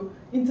into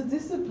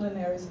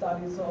interdisciplinary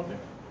studies of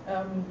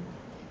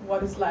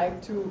what it's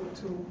like to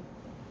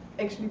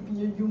actually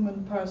be a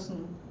human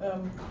person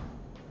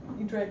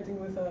interacting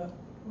with a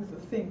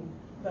thing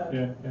that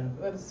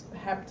is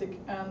haptic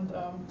and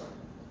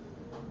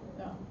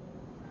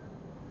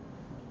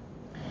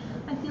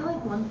I feel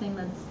like one thing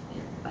that's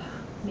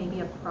maybe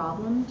a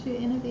problem to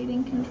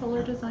innovating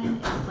controller design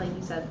is, like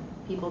you said,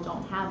 people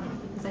don't have them,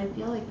 because I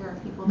feel like there are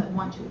people that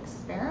want to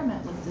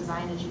experiment with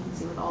design, as you can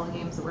see with all the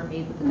games that were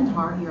made with the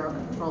Guitar Hero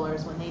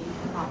controllers when they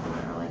became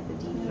popular, or like the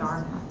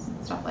DDR maps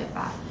and stuff like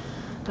that.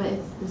 But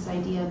it's this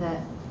idea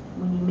that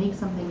when you make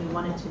something, you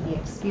want it to be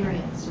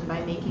experienced, and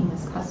by making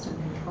this custom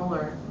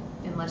controller,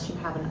 unless you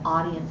have an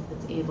audience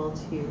that's able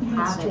to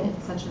have it,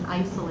 it's such an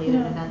isolated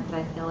event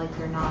that I feel like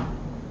you're not,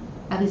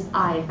 at least if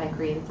I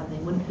created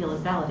something, wouldn't feel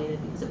as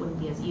validated, because it wouldn't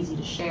be as easy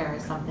to share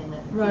as something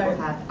that people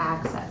have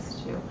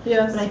access to.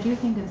 Yes. But I do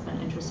think it's been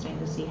interesting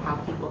to see how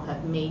people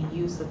have made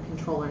use of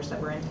controllers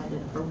that were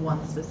intended for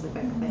one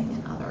specific thing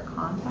in other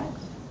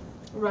contexts.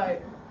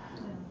 Right.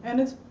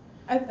 And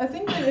I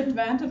think the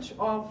advantage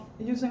of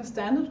using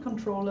standard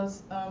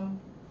controllers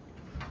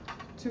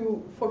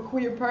for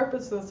queer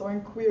purposes or in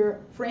queer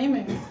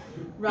framing,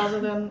 rather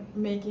than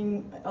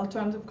making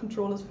alternative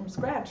controllers from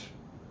scratch,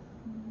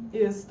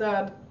 is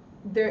that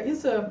there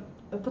is a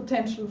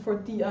potential for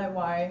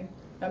DIY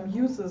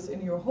uses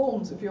in your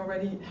homes. If you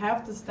already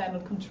have the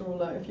standard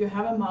controller, if you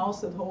have a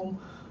mouse at home,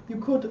 you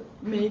could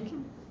make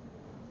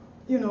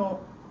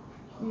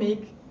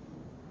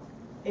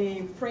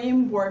a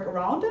framework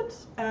around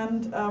it,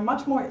 and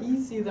much more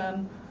easy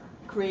than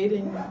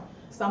creating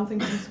something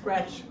from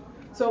scratch.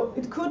 So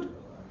it could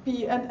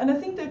be, and I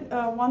think that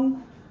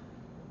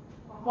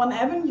one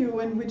avenue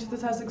in which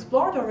this has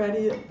explored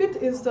already a bit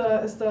is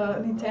the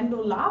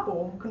Nintendo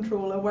Labo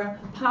controller, where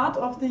part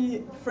of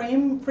the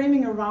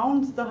framing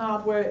around the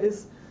hardware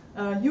is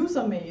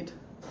user made,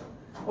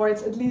 or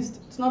it's at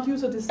least, it's not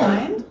user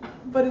designed,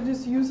 but it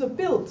is user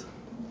built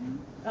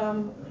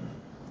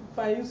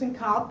by using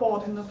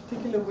cardboard in a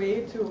particular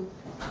way to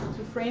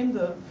frame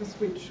the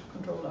Switch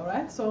controller,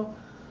 right? So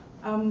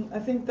I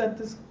think that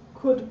this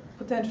could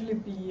potentially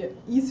be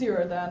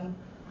easier than.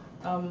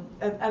 And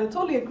I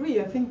totally agree.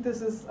 I think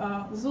this is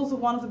also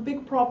one of the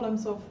big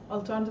problems of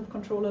alternative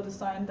controller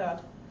design,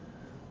 that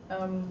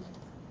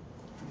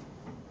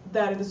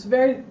that it is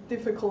very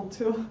difficult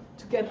to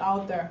get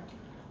out there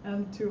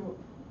and to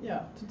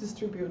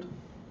distribute.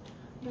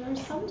 There are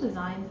some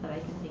designs that I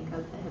can think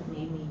of that have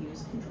made me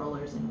use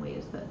controllers in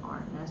ways that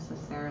aren't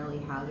necessarily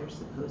how they're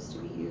supposed to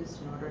be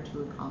used in order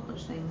to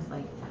accomplish things,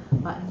 like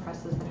button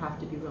presses that have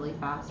to be really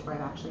fast, where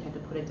I've actually had to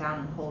put it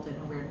down and hold it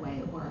in a weird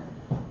way, or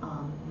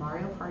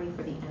Mario Party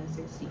for the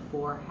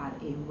N64 had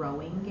a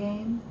rowing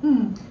game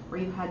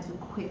where you had to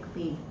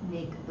quickly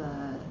make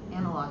the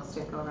analog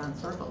stick go around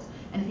circles.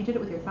 And if you did it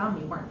with your thumb,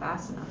 you weren't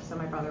fast enough, so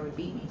my brother would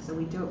beat me. So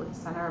we'd do it with the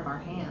center of our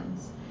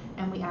hands.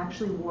 And we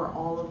actually wore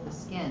all of the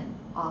skin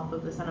off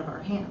of the center of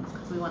our hands,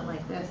 because we went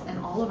like this, and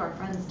all of our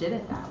friends did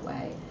it that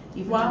way,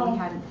 even though we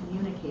hadn't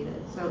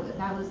communicated. So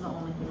that was the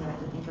only thing that I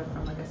could think of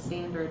from like a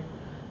standard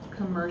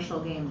commercial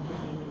game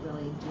that made me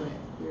really do it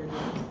weird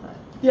ways. But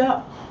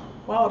yeah,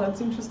 wow, that's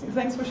interesting.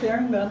 Thanks for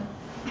sharing that.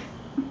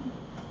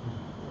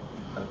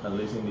 At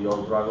least in the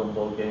old Dragon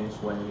Ball games,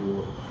 when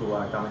you threw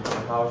a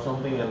Kamehameha or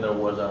something, and there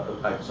was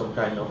some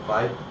kind of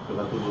fight, you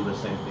had to do the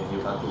same thing. You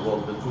had to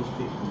hold the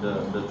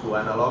two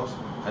analogs,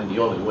 and the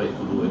only way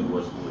to do it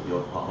was with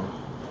your palm,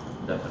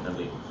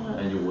 definitely,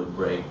 and you would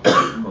break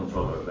the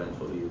controller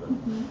eventually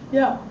even.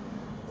 Yeah.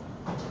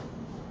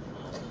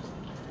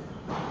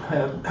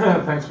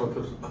 Thanks for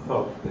the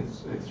thought.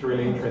 It's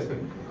really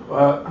interesting.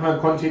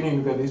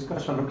 Continuing the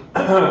discussion,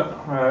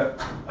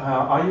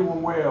 are you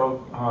aware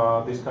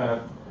of this kind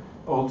of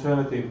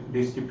alternative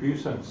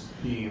distribution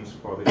schemes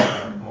for this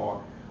kind of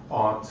more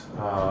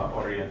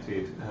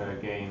art-oriented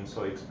games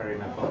or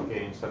experimental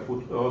games that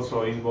would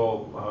also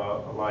involve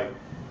like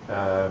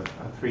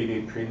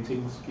 3D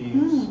printing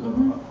schemes,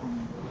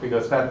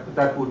 because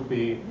that would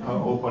be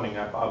opening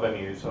up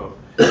avenues of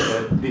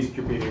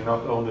distributing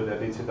not only the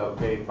digital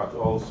game but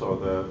also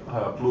the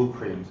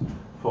blueprint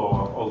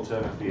for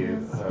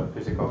alternative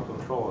physical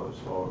controllers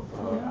or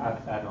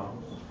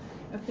add-ons.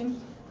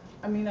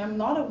 I mean, I'm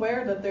not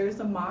aware that there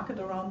is a market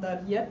around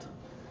that yet,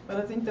 but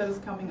I think that is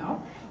coming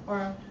up.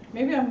 Or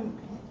maybe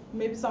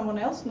someone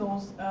else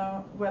knows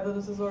whether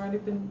this has already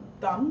been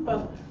done.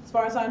 But as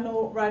far as I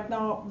know, right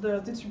now the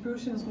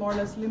distribution is more or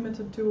less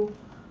limited to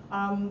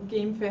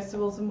game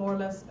festivals and more or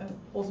less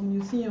also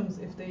museums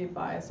if they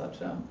buy such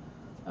an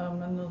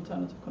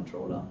alternative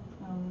controller.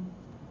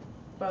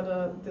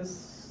 But this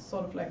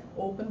sort of like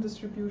open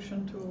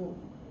distribution to,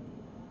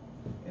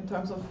 in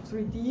terms of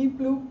 3D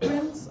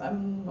blueprints,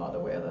 I'm not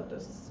aware that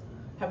this is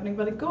happening,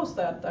 but it goes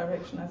that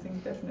direction, I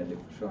think, definitely,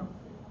 for sure.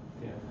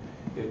 Yeah,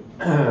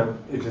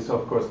 it is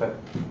of course that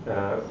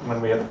when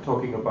we are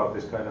talking about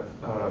this kind of,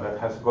 that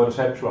has a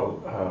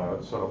conceptual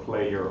sort of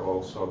layer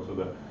also to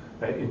the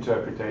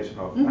interpretation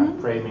of and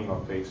framing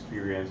of the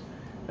experience,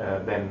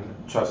 then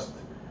just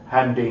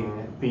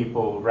handing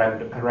people,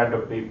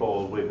 random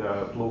people with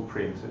a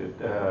blueprint, it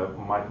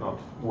might not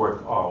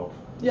work out.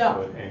 Yeah.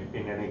 So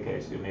in any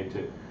case, you need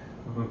to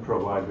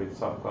provide with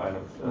some kind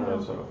of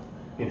sort of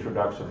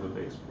introduction to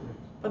the experience.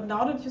 But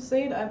now that you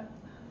say it,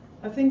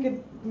 I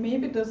think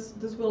maybe this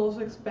will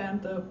also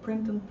expand the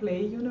print and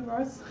play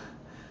universe.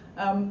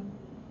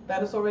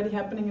 That is already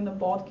happening in the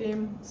board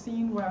game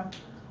scene where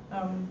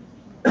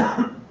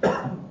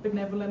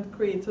benevolent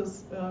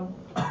creators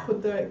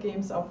put their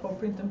games up for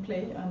print and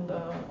play, and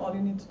all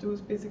you need to do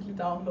is basically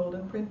download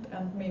and print,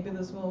 and maybe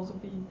this will also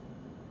be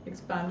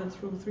expanded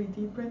through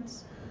 3D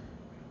prints.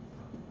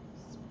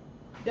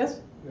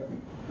 Yes? Yeah.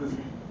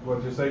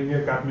 What you're saying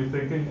here got me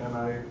thinking, and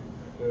I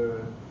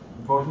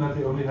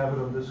unfortunately only have it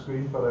on this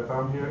screen, but I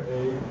found here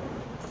a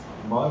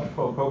mod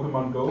for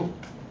Pokemon Go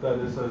that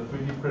is a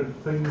 3D print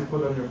thing you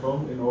put on your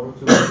phone in order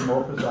to make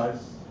more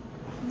precise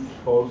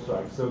ball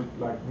strikes. So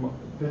like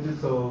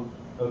digital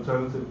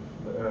alternative,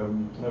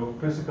 no,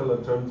 physical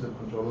alternative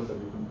controllers that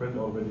you can print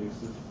already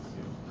exist.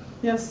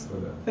 Yes, so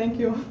thank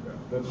you. Yeah,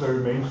 that's very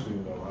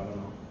mainstream though, I don't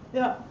know.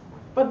 Yeah,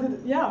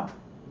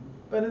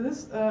 but it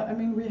is, I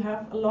mean, we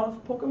have a lot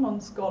of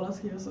Pokemon scholars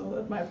here, so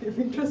that might be of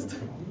interest.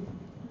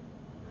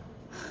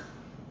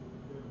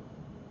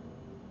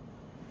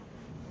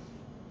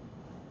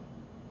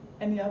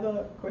 Any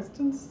other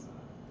questions,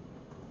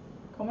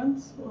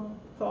 comments, or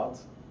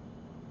thoughts?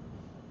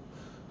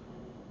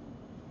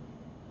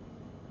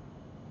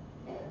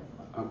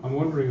 I'm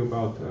wondering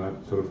about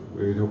sort of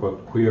when you talk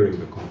about queering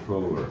the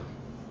controller.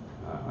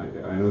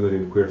 I know that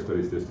in queer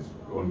studies there's this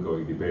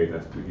ongoing debate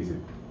as to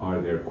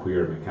are there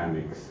queer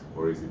mechanics,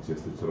 or is it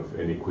just that sort of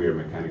any queer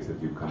mechanics that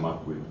you come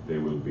up with, they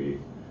will be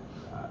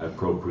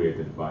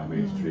appropriated by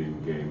mainstream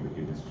game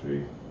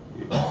industry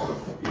if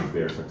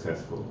they're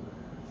successful.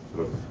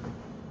 Sort of,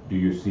 do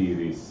you see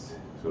this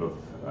sort of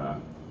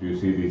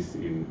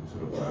in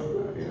sort of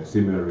in a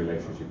similar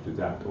relationship to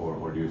that,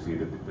 or do you see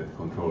that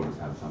controllers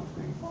have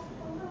something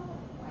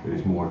that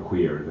is more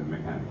queer than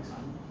mechanics?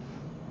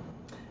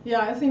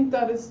 Yeah, I think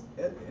that is.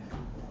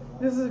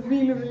 This is a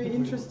really, really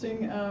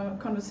interesting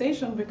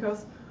conversation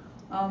because,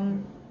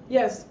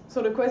 yes.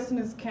 So the question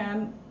is,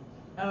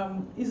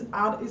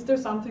 is there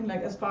something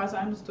like, as far as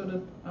I understood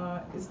it,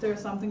 is there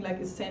something like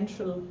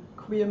essential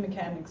queer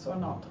mechanics or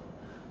not,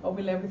 or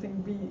will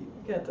everything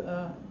get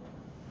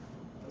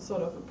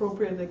sort of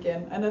appropriate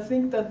again? And I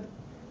think that,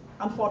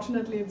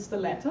 unfortunately, it's the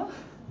latter.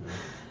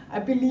 I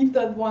believe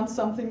that once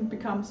something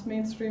becomes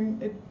mainstream,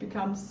 it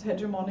becomes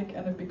hegemonic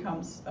and it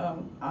becomes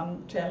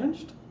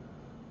unchallenged.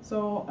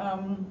 So,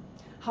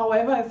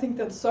 however, I think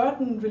that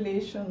certain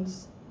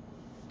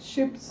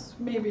relationships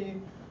maybe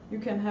you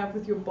can have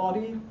with your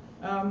body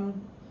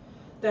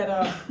that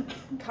are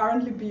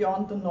currently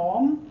beyond the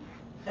norm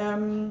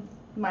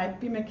might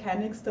be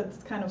mechanics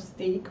that kind of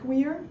stay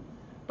queer.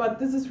 But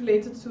this is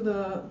related to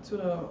the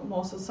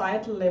more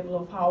societal level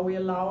of how we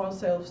allow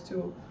ourselves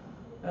to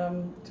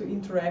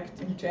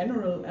interact in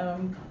general,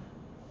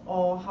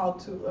 or how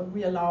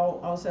we allow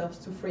ourselves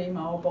to frame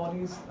our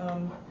bodies,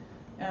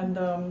 and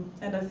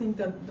I think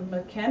that the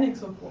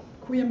mechanics of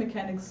queer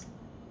mechanics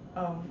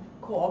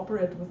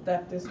cooperate with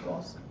that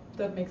discourse.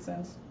 That makes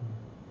sense.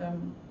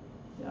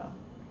 Yeah,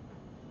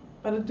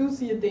 but I do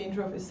see a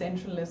danger of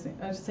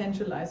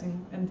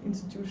essentializing and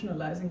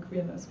institutionalizing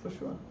queerness for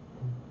sure.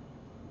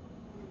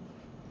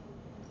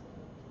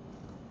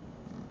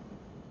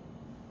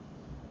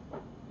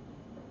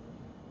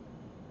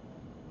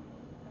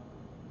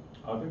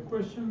 Other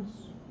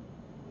questions?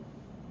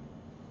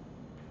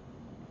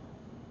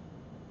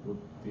 Would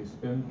this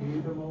then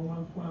be the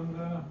moment when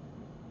the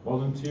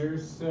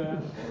volunteers,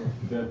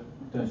 the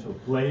potential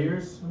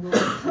players, will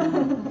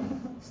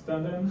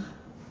stand in?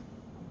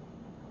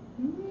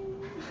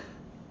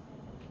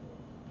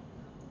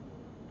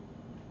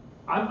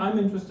 I'm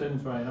interested in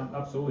trying,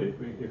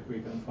 absolutely, if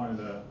we can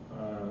find I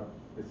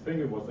think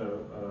it was a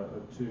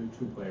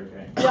two-player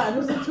game. Yeah, it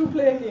was a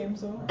two-player game,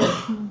 so.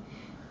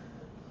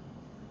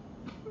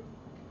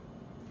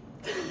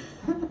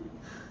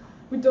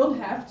 We don't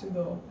have to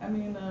though. I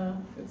mean,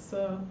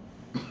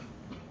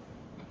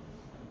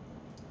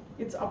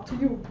 it's up to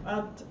you.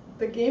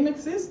 The game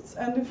exists,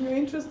 and if you're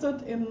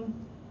interested in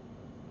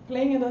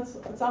playing it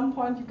at some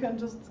point, you can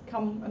just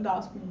come and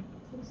ask me.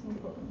 There's no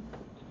problem.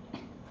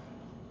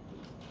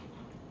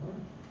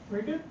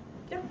 Very good.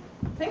 Yeah.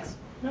 Thanks.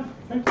 Yeah,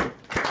 thank you.